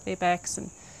we rub their backs and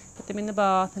put them in the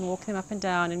bath and walk them up and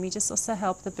down, and we just also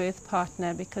help the birth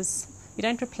partner, because we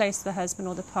don't replace the husband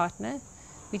or the partner.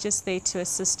 We're just there to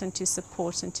assist and to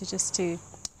support and to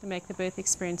make the birth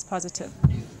experience positive.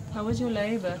 How was your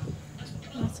labour?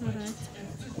 That's all right.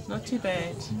 Not too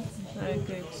bad. Oh,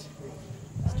 good.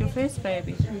 It's your first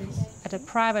baby? Yes. At a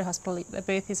private hospital, the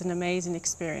birth is an amazing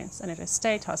experience, and at a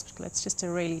state hospital, it's just a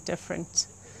really different,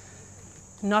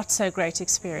 not so great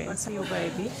experience. Your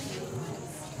baby.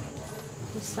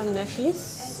 With some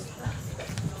nappies.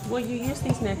 Well, you use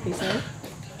these nappies, eh?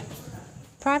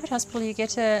 Private hospital, you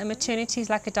get a maternity,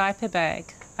 like a diaper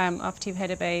bag after you've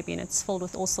had a baby, and it's filled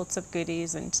with all sorts of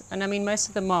goodies. And I mean, most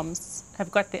of the moms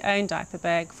have got their own diaper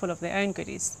bag full of their own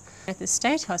goodies. At the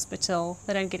state hospital,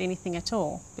 they don't get anything at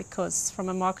all, because from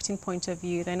a marketing point of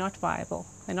view, they're not viable.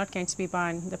 They're not going to be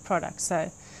buying the product,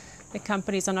 so the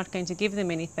companies are not going to give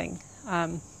them anything.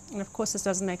 And of course, this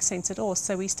doesn't make sense at all.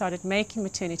 So we started making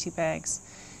maternity bags,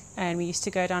 and we used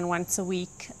to go down once a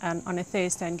week on a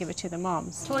Thursday and give it to the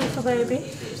moms. Toy for baby.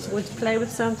 Want to play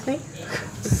with something?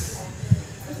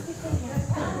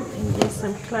 And there's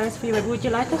some clothes for you. Would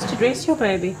you like us to dress your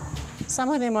baby? Some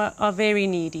of them are very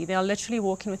needy. They're literally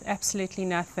walking with absolutely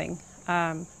nothing.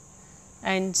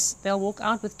 And they'll walk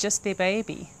out with just their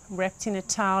baby, wrapped in a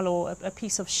towel or a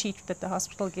piece of sheet that the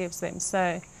hospital gives them.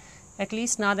 So at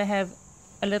least now they have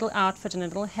a little outfit and a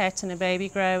little hat and a baby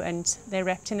grow, and they're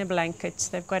wrapped in a blanket.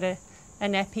 They've got a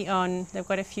nappy on, they've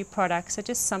got a few products, so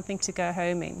just something to go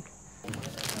home in.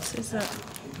 This is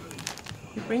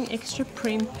we bring extra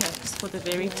prem packs for the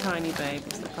very tiny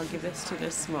babies. Look, I'll give this to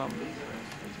this mom.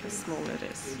 Look how small it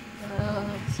is. Oh,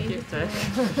 cute, eh?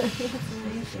 It's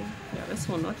amazing. Yeah, this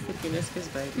will not fit UNESCO's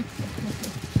baby. Let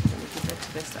me give that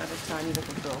to this other tiny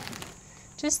little girl.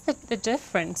 Just the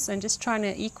difference, and just trying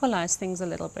to equalize things a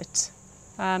little bit.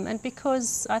 And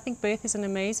because I think birth is an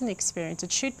amazing experience,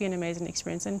 it should be an amazing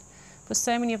experience, and for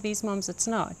so many of these moms it's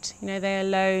not. You know, they're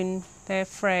alone, they're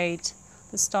afraid,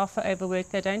 the staff are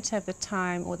overworked, they don't have the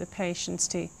time or the patience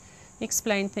to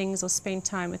explain things or spend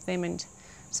time with them, and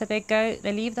so they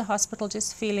leave the hospital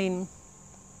just feeling,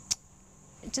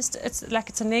 it's like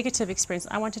it's a negative experience.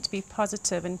 I want it to be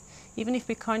positive, and even if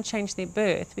we can't change their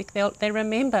birth, they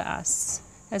remember us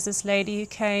as this lady who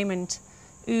came and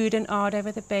oohed and ahed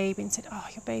over the baby and said, oh,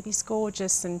 your baby's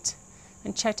gorgeous, and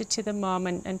chatted to the mom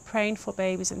and praying for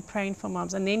babies and praying for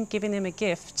moms, and then giving them a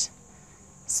gift.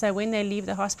 So when they leave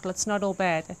the hospital, it's not all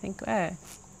bad. They think, oh,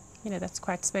 you know, that's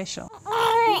quite special.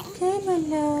 Come on,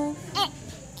 love.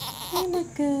 Come on,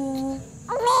 girl.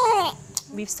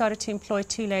 We've started to employ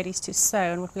 2 ladies to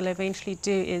sew, and what we'll eventually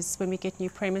do is, when we get new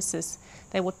premises,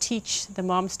 they will teach the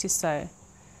moms to sew.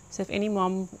 So if any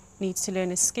mom needs to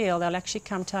learn a skill, they'll actually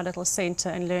come to our little centre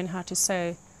and learn how to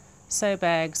sew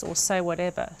bags or sew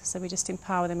whatever. So we just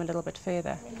empower them a little bit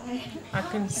further. I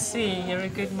can see you're a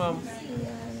good mom. Yeah,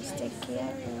 just take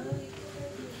care.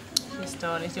 She's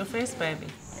darling. It's your first baby.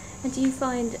 And do you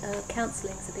find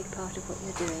counselling is a big part of what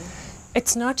you're doing?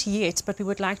 It's not yet, but we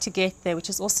would like to get there, which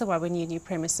is also why we need new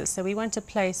premises. So we want a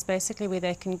place basically where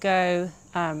they can go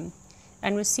and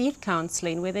receive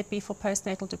counselling, whether it be for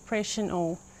postnatal depression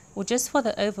or just for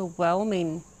the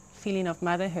overwhelming feeling of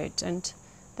motherhood. And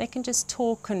they can just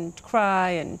talk and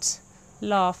cry and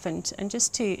laugh and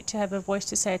just to have a voice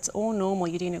to say it's all normal,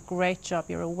 you're doing a great job,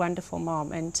 you're a wonderful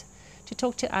mom, and to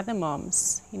talk to other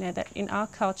moms. You know, that in our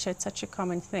culture it's such a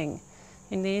common thing.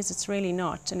 In theirs it's really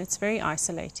not, and it's very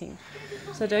isolating.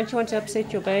 So don't you want to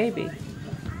upset your baby?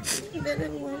 I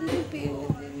don't want to be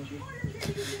with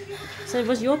him. So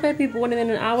was your baby born and then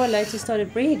an hour later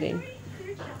started breathing?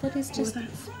 That is just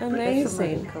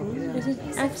amazing. This is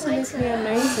absolutely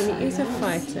amazing. He is a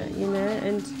fighter, you know,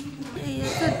 and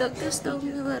Yeah, the doctors told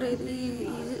me already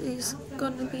he's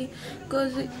gonna be,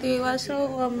 because he was so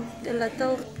a lot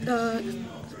of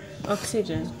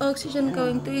oxygen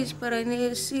going to his brain. He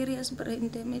has serious brain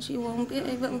damage. He won't be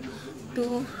able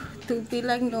to be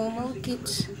like normal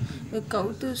kids.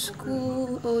 go to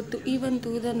school or to even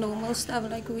do the normal stuff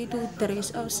like we do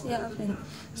dress ourselves and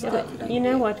stuff like you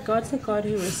know what? God's a God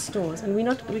who restores, and we're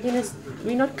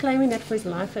not claiming that for his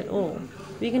life at all.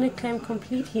 We're gonna claim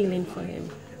complete healing for him.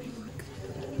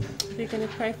 We're gonna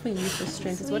pray for you for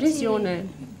strength. What is your name?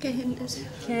 Candace.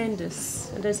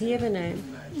 Candace. And does he have a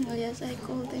name? Oh, yes, I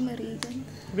called him Regan.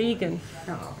 Regan.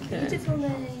 Oh, okay. Beautiful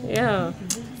name. Yeah,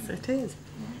 yes, it is.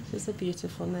 It's a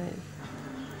beautiful name.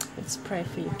 Let's pray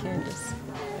for you, Candace.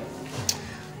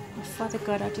 Oh, Father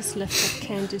God, I just lift up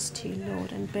Candace to you,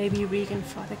 Lord, and baby Regan,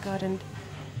 Father God, and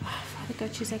Father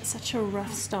God, she's had such a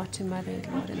rough start to motherhood,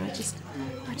 Lord, and I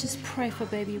just pray for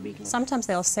baby Regan. Sometimes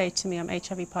they'll say to me, I'm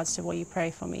HIV positive, will you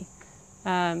pray for me?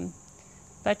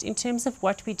 But in terms of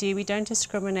what we do, we don't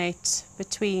discriminate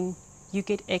between you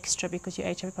get extra because you're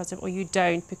HIV positive or you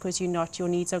don't because you're not, your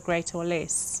needs are greater or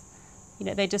less. You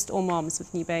know, they're just all moms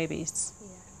with new babies. Yeah.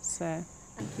 So,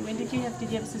 when did you have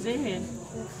cesarean?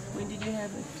 When did you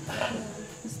have it?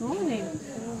 This morning.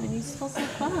 And you still so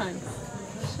fine.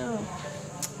 Sure.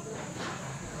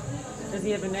 Does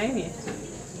he have a name yet?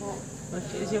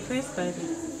 Okay. Is your first baby?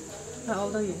 How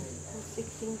old are you?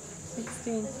 16.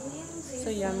 16. So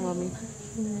young, mommy.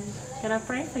 Can I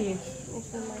pray for you?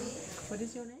 What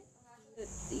is your name?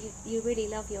 You really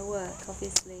love your work,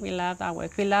 obviously. We love our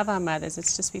work. We love our mothers.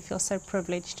 It's just we feel so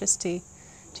privileged just to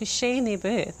share in their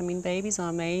birth. I mean, babies are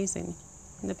amazing.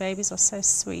 And the babies are so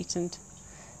sweet. And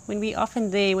when we're often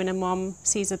there when a mom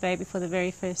sees a baby for the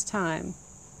very first time,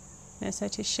 you know, so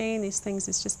to share in these things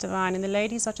is just divine. And the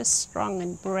ladies are just strong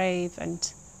and brave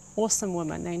and awesome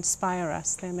women. They inspire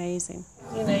us. They're amazing.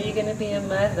 You know, you're going to be a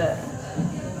mother.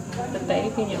 The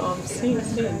baby in your arms soon.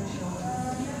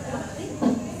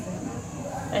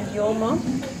 And your mom?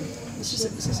 She's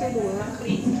at work.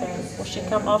 Okay. Will she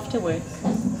come after work?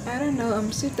 I don't know.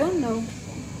 She don't know.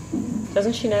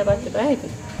 Doesn't she know about the baby?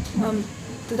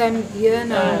 That I'm here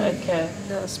now. Okay. In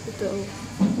the hospital.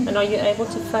 And are you able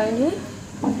to phone her?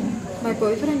 My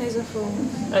boyfriend has a phone.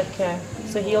 Okay.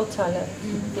 So he'll tell her.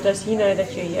 Does he know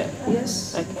that you're here?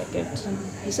 Yes. Okay, good.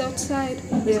 He's outside.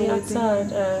 Is he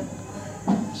outside?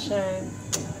 Shame.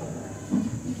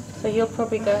 So he'll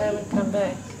probably go home and come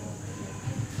back.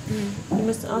 You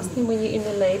must ask him when you're in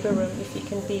the labour room if he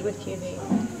can be with you there.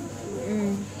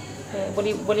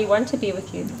 Will he want to be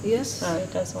with you? Yes. Oh, he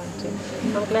does want to.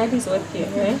 I'm glad he's with you,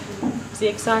 eh? Is he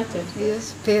excited?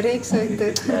 Yes, very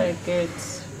excited. Oh, good.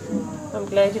 I'm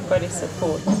glad you've got his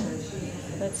support.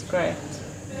 That's great.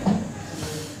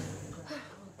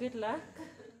 Good luck.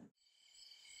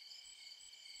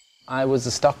 I was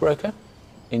a stockbroker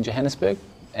in Johannesburg,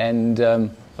 and I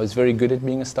was very good at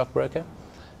being a stockbroker.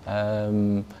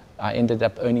 I ended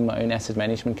up owning my own asset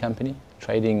management company,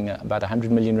 trading about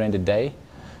 100 million rand a day,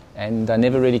 and I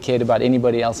never really cared about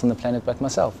anybody else on the planet but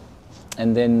myself.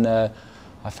 And then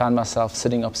I found myself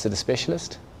sitting opposite a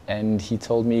specialist, and he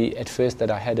told me at first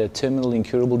that I had a terminal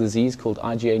incurable disease called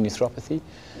IgA nephropathy,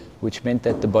 which meant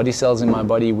that the body cells in my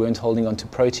body weren't holding on to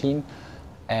protein,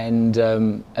 and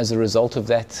as a result of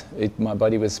that, my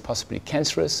body was possibly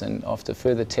cancerous, and after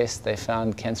further tests they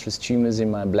found cancerous tumors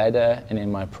in my bladder and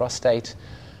in my prostate,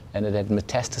 and it had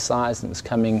metastasized and was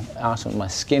coming out on my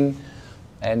skin,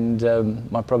 and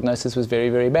my prognosis was very,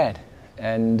 very bad.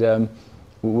 And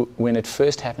when it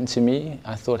first happened to me,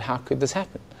 I thought, how could this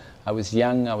happen? I was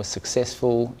young, I was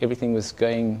successful, everything was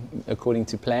going according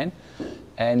to plan,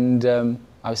 and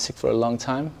I was sick for a long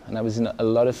time, and I was in a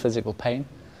lot of physical pain.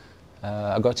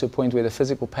 I got to a point where the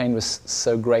physical pain was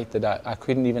so great that I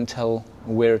couldn't even tell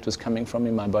where it was coming from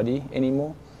in my body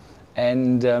anymore.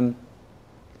 And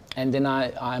then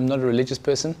I'm not a religious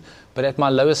person, but at my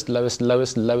lowest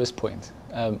point,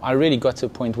 I really got to a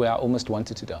point where I almost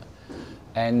wanted to die.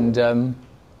 And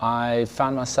I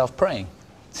found myself praying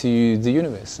to the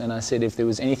universe, and I said if there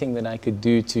was anything that I could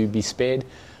do to be spared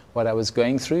what I was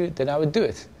going through, that I would do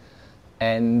it.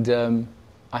 And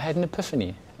I had an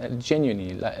epiphany.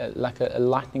 Genuinely, like a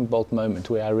lightning bolt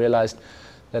moment where I realized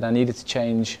that I needed to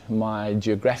change my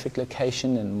geographic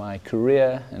location and my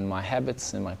career and my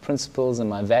habits and my principles and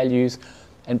my values,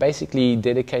 and basically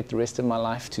dedicate the rest of my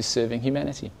life to serving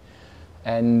humanity.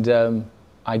 And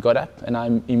I got up and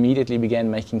I immediately began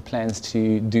making plans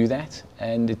to do that,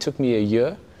 and it took me a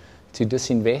year to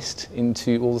disinvest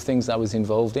into all the things I was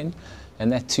involved in.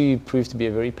 And that too proved to be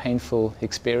a very painful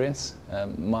experience.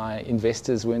 My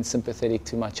investors weren't sympathetic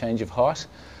to my change of heart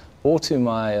or to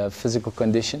my physical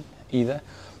condition either.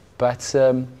 But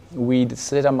we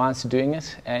set our minds to doing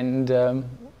it,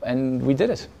 and we did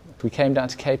it. We came down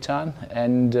to Cape Town,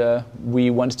 and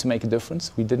we wanted to make a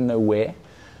difference. We didn't know where.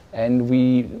 And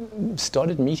we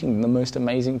started meeting the most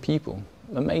amazing people.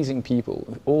 amazing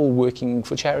people, all working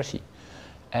for charity.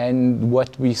 And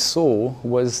what we saw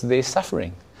was their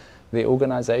suffering. Their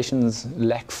organizations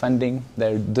lack funding,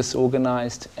 they're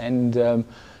disorganized, and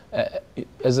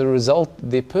as a result,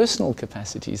 their personal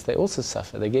capacities, they also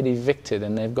suffer. They get evicted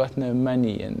and they've got no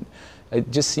money. And it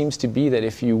just seems to be that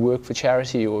if you work for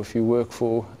charity or if you work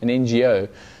for an NGO,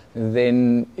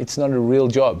 then it's not a real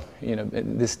job. You know,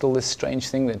 there's still this strange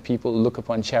thing that people look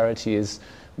upon charity as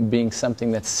being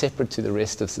something that's separate to the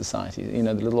rest of society. You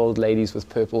know, the little old ladies with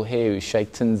purple hair who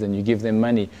shake tins and you give them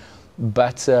money.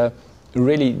 But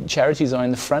really, charities are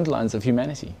in the front lines of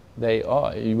humanity. They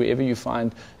are. Wherever you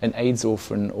find an AIDS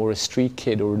orphan or a street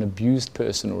kid or an abused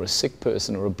person or a sick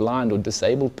person or a blind or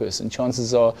disabled person,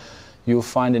 chances are you'll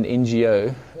find an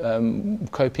NGO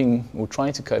coping or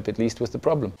trying to cope at least with the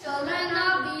problem. Children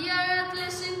of the earth,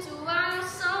 listen to our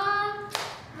song.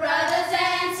 Brothers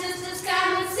and sisters,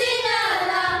 come and sing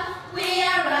along. We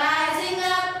are rising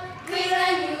up, we're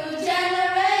a new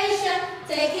generation.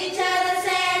 Take each other's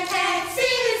hand and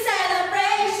sing in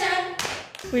celebration.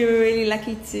 We were really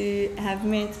lucky to have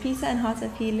met Pisa and Heart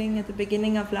of Healing at the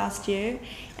beginning of last year,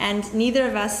 and neither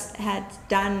of us had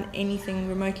done anything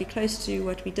remotely close to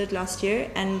what we did last year,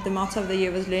 and the motto of the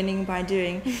year was learning by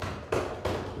doing.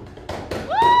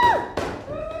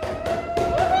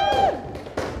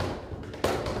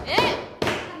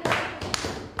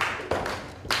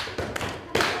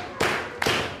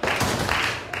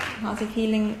 Heart of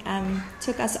Healing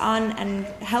took us on and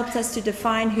helped us to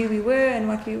define who we were and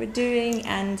what we were doing,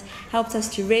 and helped us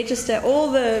to register all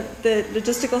the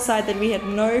logistical side that we had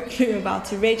no clue about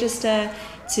to register.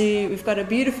 We've got a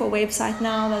beautiful website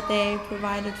now that they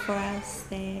provided for us.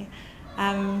 Yeah,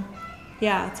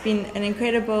 it's been an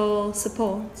incredible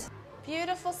support.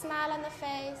 Beautiful smile on the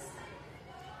face.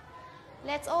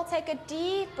 Let's all take a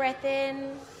deep breath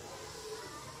in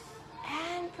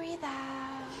and breathe out.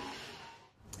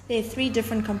 There are 3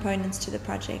 different components to the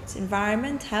project: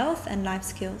 environment, health, and life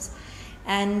skills.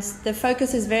 And the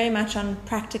focus is very much on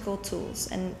practical tools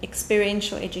and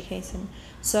experiential education.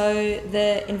 So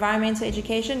the environmental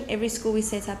education, every school we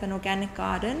set up an organic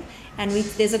garden, and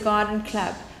there's a garden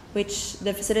club which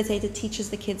the facilitator teaches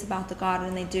the kids about the garden,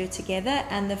 and they do it together,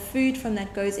 and the food from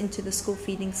that goes into the school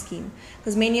feeding scheme,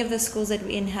 because many of the schools that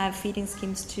we're in have feeding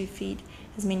schemes to feed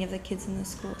as many of the kids in the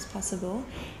school as possible.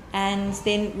 And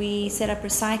then we set up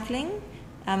recycling.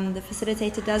 The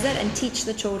facilitator does it and teach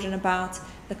the children about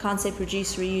the concept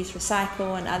reduce, reuse,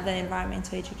 recycle, and other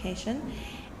environmental education.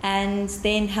 And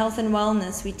then health and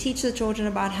wellness. We teach the children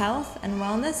about health and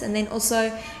wellness, and then also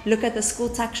look at the school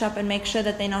tuck shop and make sure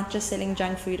that they're not just selling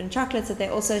junk food and chocolates, that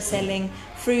they're also selling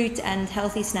fruit and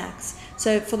healthy snacks.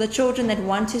 So for the children that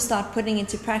want to start putting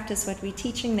into practice what we're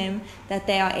teaching them, that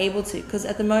they are able to, because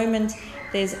at the moment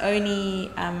there's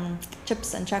only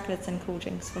chips and chocolates and cool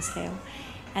drinks for sale.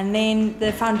 And then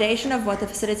the foundation of what the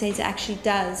facilitator actually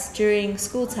does during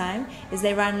school time is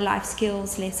they run life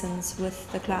skills lessons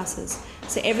with the classes.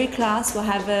 So every class will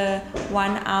have a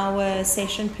 1-hour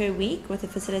session per week with a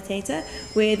facilitator,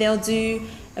 where they'll do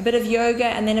a bit of yoga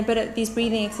and then a bit of these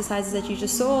breathing exercises that you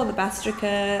just saw, the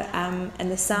Bastrika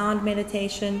and the sound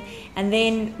meditation. And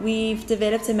then we've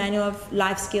developed a manual of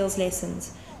life skills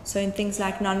lessons. So in things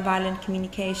like nonviolent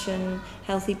communication,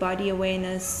 healthy body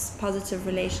awareness, positive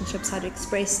relationships, how to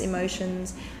express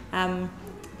emotions,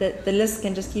 the list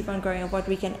can just keep on growing of what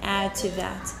we can add to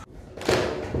that.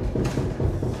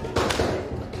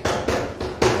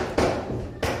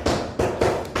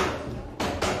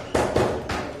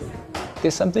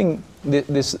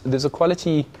 There's a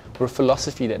quality or a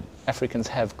philosophy that Africans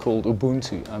have called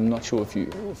Ubuntu. I'm not sure if you're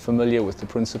familiar with the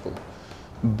principle.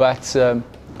 But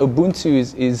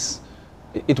Ubuntu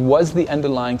it was the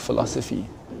underlying philosophy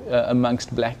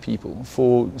amongst black people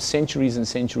for centuries and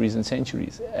centuries and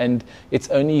centuries. And it's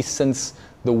only since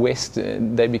the West,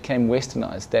 they became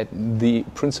westernized, that the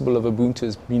principle of Ubuntu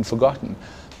has been forgotten.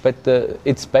 But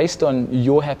it's based on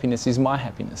your happiness is my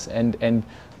happiness, and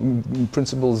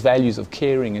principles, values of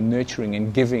caring and nurturing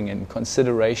and giving and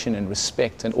consideration and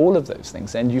respect and all of those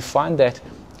things. And you find that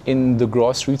in the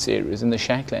grassroots areas, in the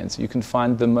shacklands. You can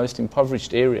find the most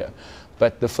impoverished area,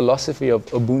 but the philosophy of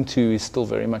Ubuntu is still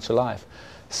very much alive.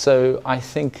 So I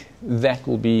think that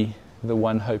will be the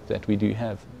one hope that we do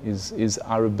have, is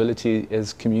our ability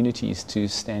as communities to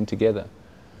stand together.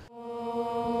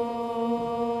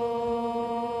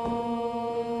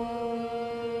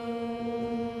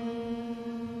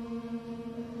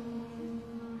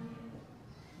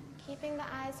 Keeping the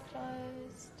eyes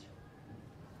closed.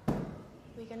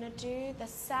 We're going to do the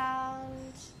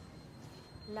sound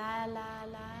la la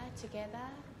la together.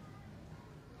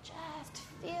 Just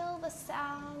feel the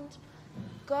sound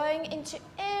going into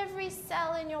every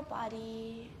cell in your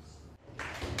body.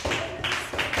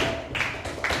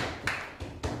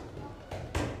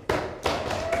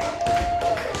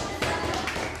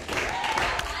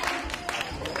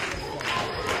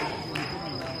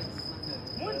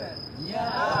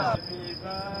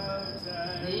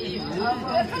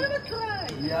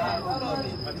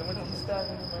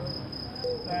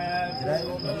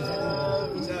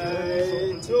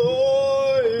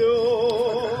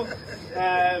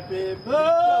 Happy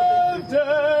birthday,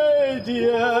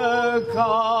 dear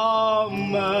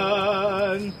Carmen.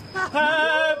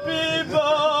 Happy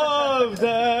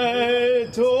birthday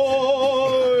to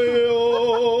you.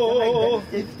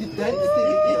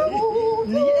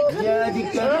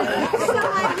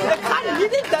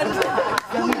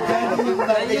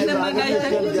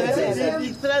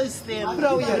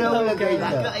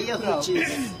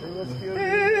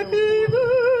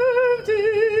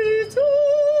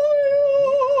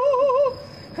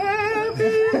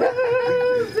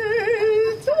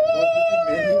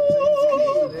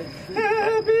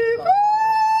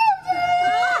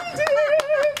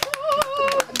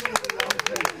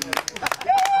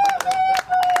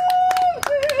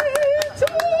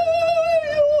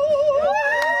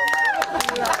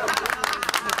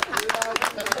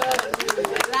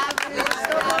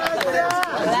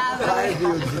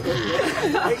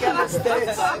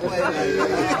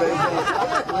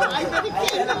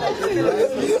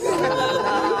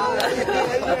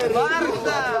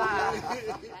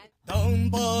 Down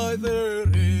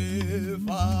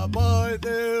by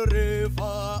the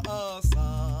river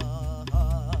aside,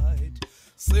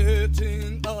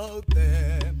 sitting out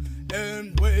there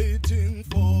and waiting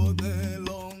for the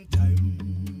long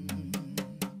time.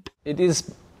 It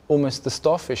is almost the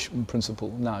Starfish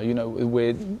Principle now, you know,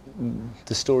 where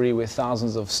the story where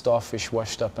thousands of starfish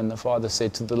washed up and the father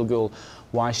said to the little girl,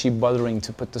 why is she bothering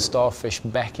to put the starfish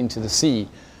back into the sea?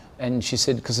 And she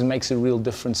said, because it makes a real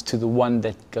difference to the one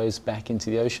that goes back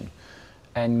into the ocean.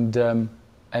 And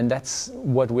that's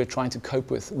what we're trying to cope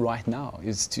with right now,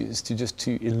 is to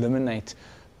eliminate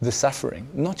the suffering,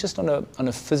 not just on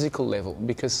a physical level,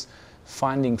 because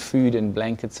finding food and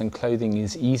blankets and clothing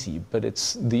is easy, but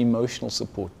it's the emotional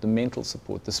support, the mental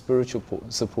support, the spiritual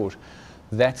support.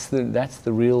 That's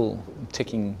the real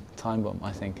ticking time bomb,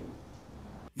 I think.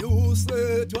 You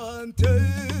said one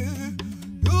day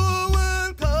you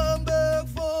will come back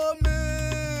for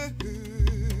me,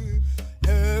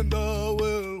 and I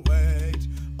will wait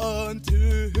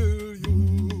until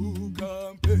you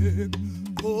come back.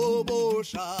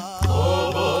 Kobosha,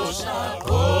 Kobosha,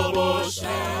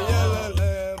 Kobosha,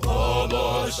 Yelele,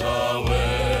 Kobosha,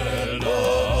 Welo,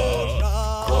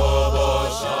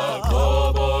 Kobosha,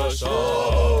 Kobosha,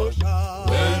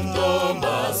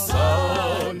 Wendombasan,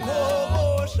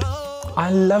 Kobosha. I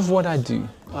love what I do.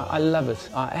 I love it.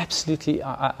 I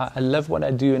love what I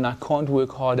do, and I can't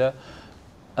work harder.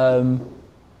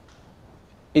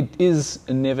 It is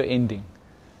never ending,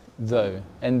 though,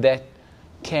 and that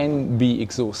can be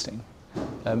exhausting.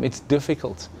 It's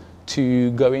difficult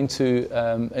to go into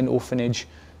an orphanage,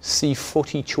 see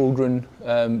 40 children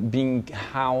being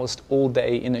housed all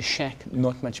day in a shack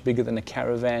not much bigger than a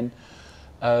caravan,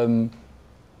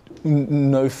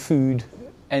 no food,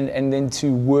 and then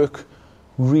to work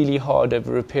really hard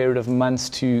over a period of months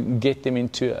to get them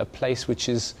into a place which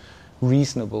is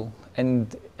reasonable.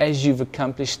 And as you've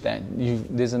accomplished that,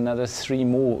 there's another 3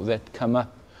 more that come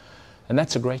up. And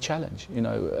that's a great challenge, you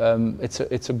know.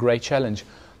 It's a great challenge.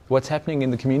 What's happening in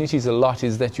the communities a lot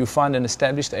is that you find an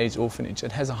established AIDS orphanage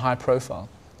that has a high profile.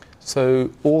 So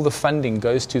all the funding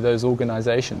goes to those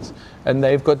organizations, and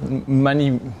they've got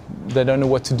money they don't know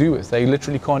what to do with. They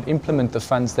literally can't implement the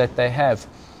funds that they have.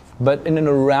 But in and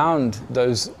around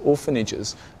those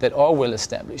orphanages that are well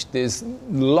established, there's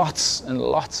lots and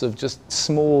lots of just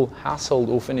small household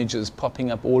orphanages popping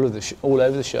up all over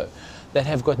the show that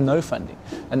have got no funding,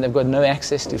 and they've got no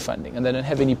access to funding, and they don't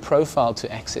have any profile to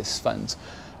access funds.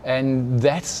 And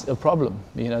that's a problem.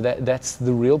 You know, that's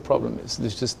the real problem. Is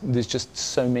there's just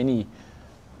so many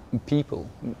people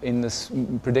in this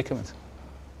predicament.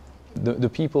 The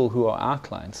people who are our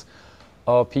clients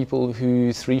are people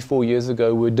who 3-4 years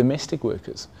ago were domestic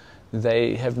workers.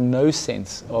 They have no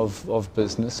sense of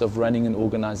business, of running an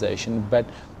organization, but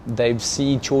they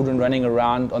see children running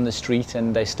around on the street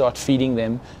and they start feeding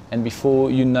them, and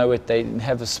before you know it, they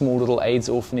have a small little AIDS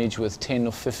orphanage with 10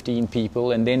 or 15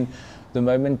 people, and then the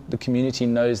moment the community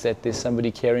knows that there's somebody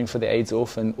caring for the AIDS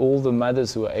orphan, all the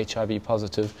mothers who are HIV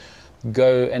positive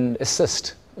go and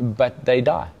assist, but they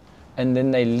die. And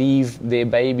then they leave their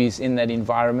babies in that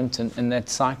environment, and that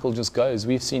cycle just goes.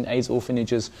 We've seen AIDS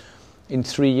orphanages in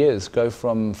 3 years go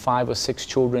from 5 or 6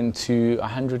 children to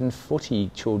 140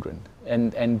 children.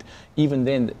 And even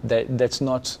then, that's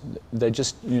not, they're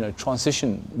just, you know,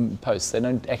 transition posts. They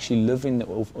don't actually live in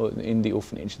the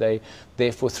orphanage. They're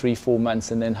there for 3-4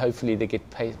 months, and then hopefully they get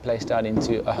placed out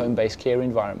into a home-based care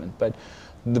environment. But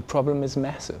the problem is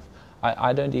massive.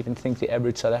 I don't even think the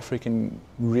average South African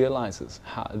realizes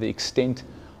the extent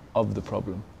of the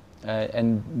problem,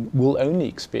 and will only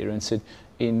experience it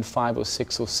in 5 or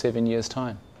 6 or 7 years'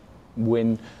 time,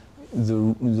 when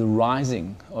the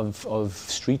rising of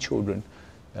street children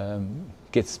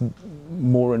gets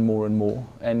more and more and more,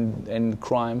 and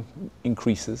crime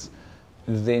increases,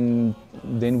 then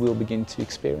we'll begin to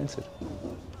experience it.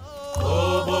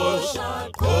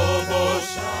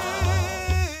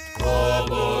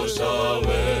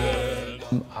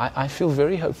 I feel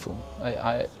very hopeful.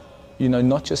 You know,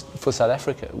 not just for South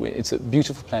Africa. It's a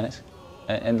beautiful planet,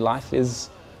 and life is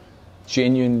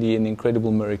genuinely an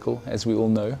incredible miracle, as we all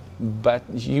know. But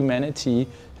humanity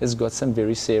has got some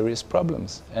very serious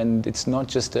problems, and it's not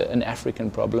just an African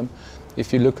problem.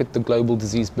 If you look at the global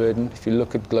disease burden, if you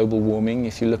look at global warming,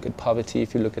 if you look at poverty,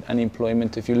 if you look at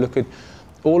unemployment, if you look at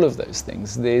all of those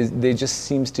things, there just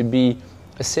seems to be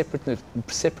a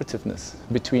separativeness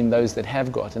between those that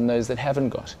have got and those that haven't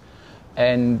got.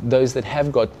 And those that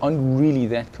have got aren't really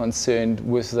that concerned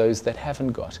with those that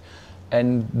haven't got.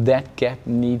 And that gap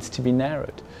needs to be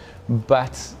narrowed.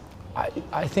 But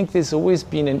I think there's always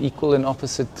been an equal and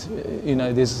opposite, you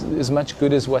know, there's as much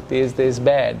good as what there's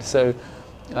bad. So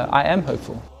I am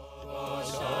hopeful.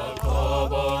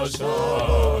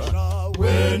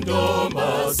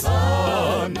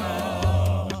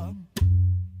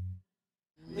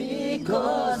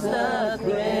 Because the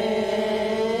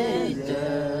greatest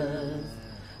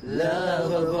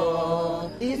love of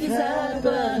all is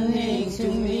happening to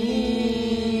me.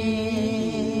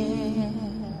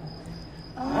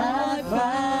 I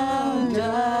found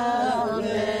the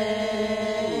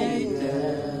greatest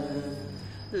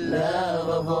love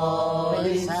of all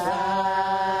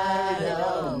inside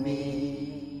of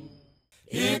me.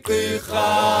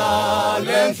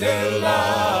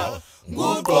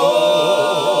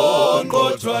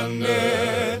 Ngutwane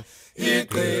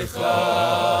igqirha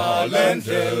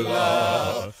lendlela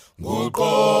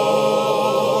ngutwana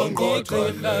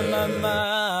mama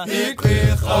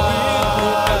igqirha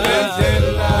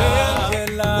lendlela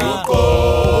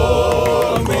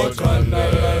ngutwana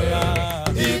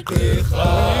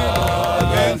igqirha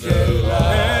lendlela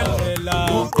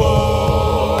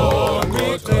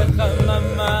ngutwana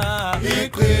mama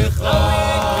igqirha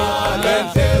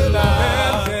lendlela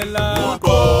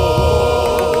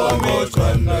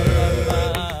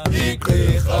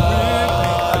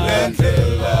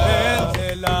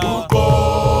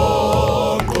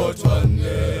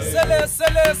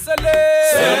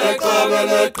Sele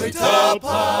kabele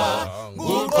kritapa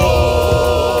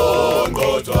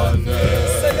ngutwane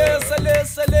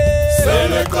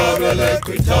Sele kabele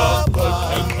kritapa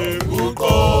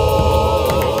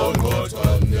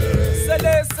ngutwane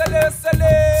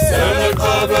Sele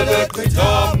kabele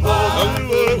kritapa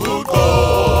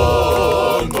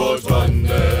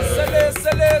ngutwane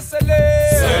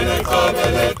Sele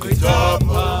kabele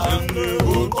kritapa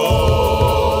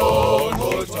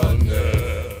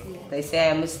They say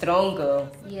I'm a strong girl.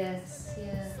 Yes,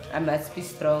 yeah. I must be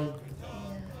strong.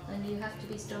 Yeah, and you have to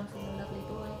be strong for your lovely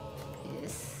boy.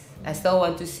 Yes. I still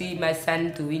want to see my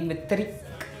son doing matric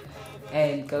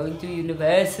and going to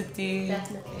university.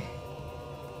 Definitely.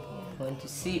 I want to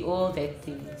see all that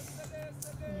things.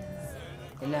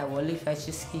 Yeah. And I will if I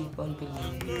just keep on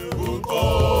believing.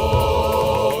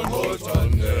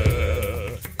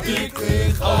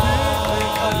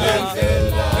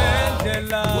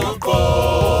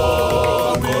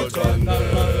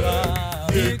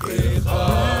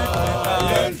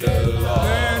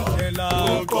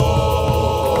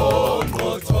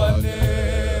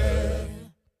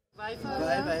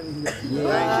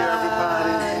 Thank you,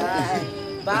 everybody.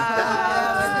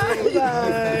 Bye.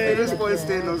 Hey, this boy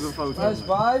staying on the photo. That's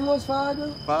bye, most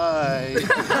father. Bye.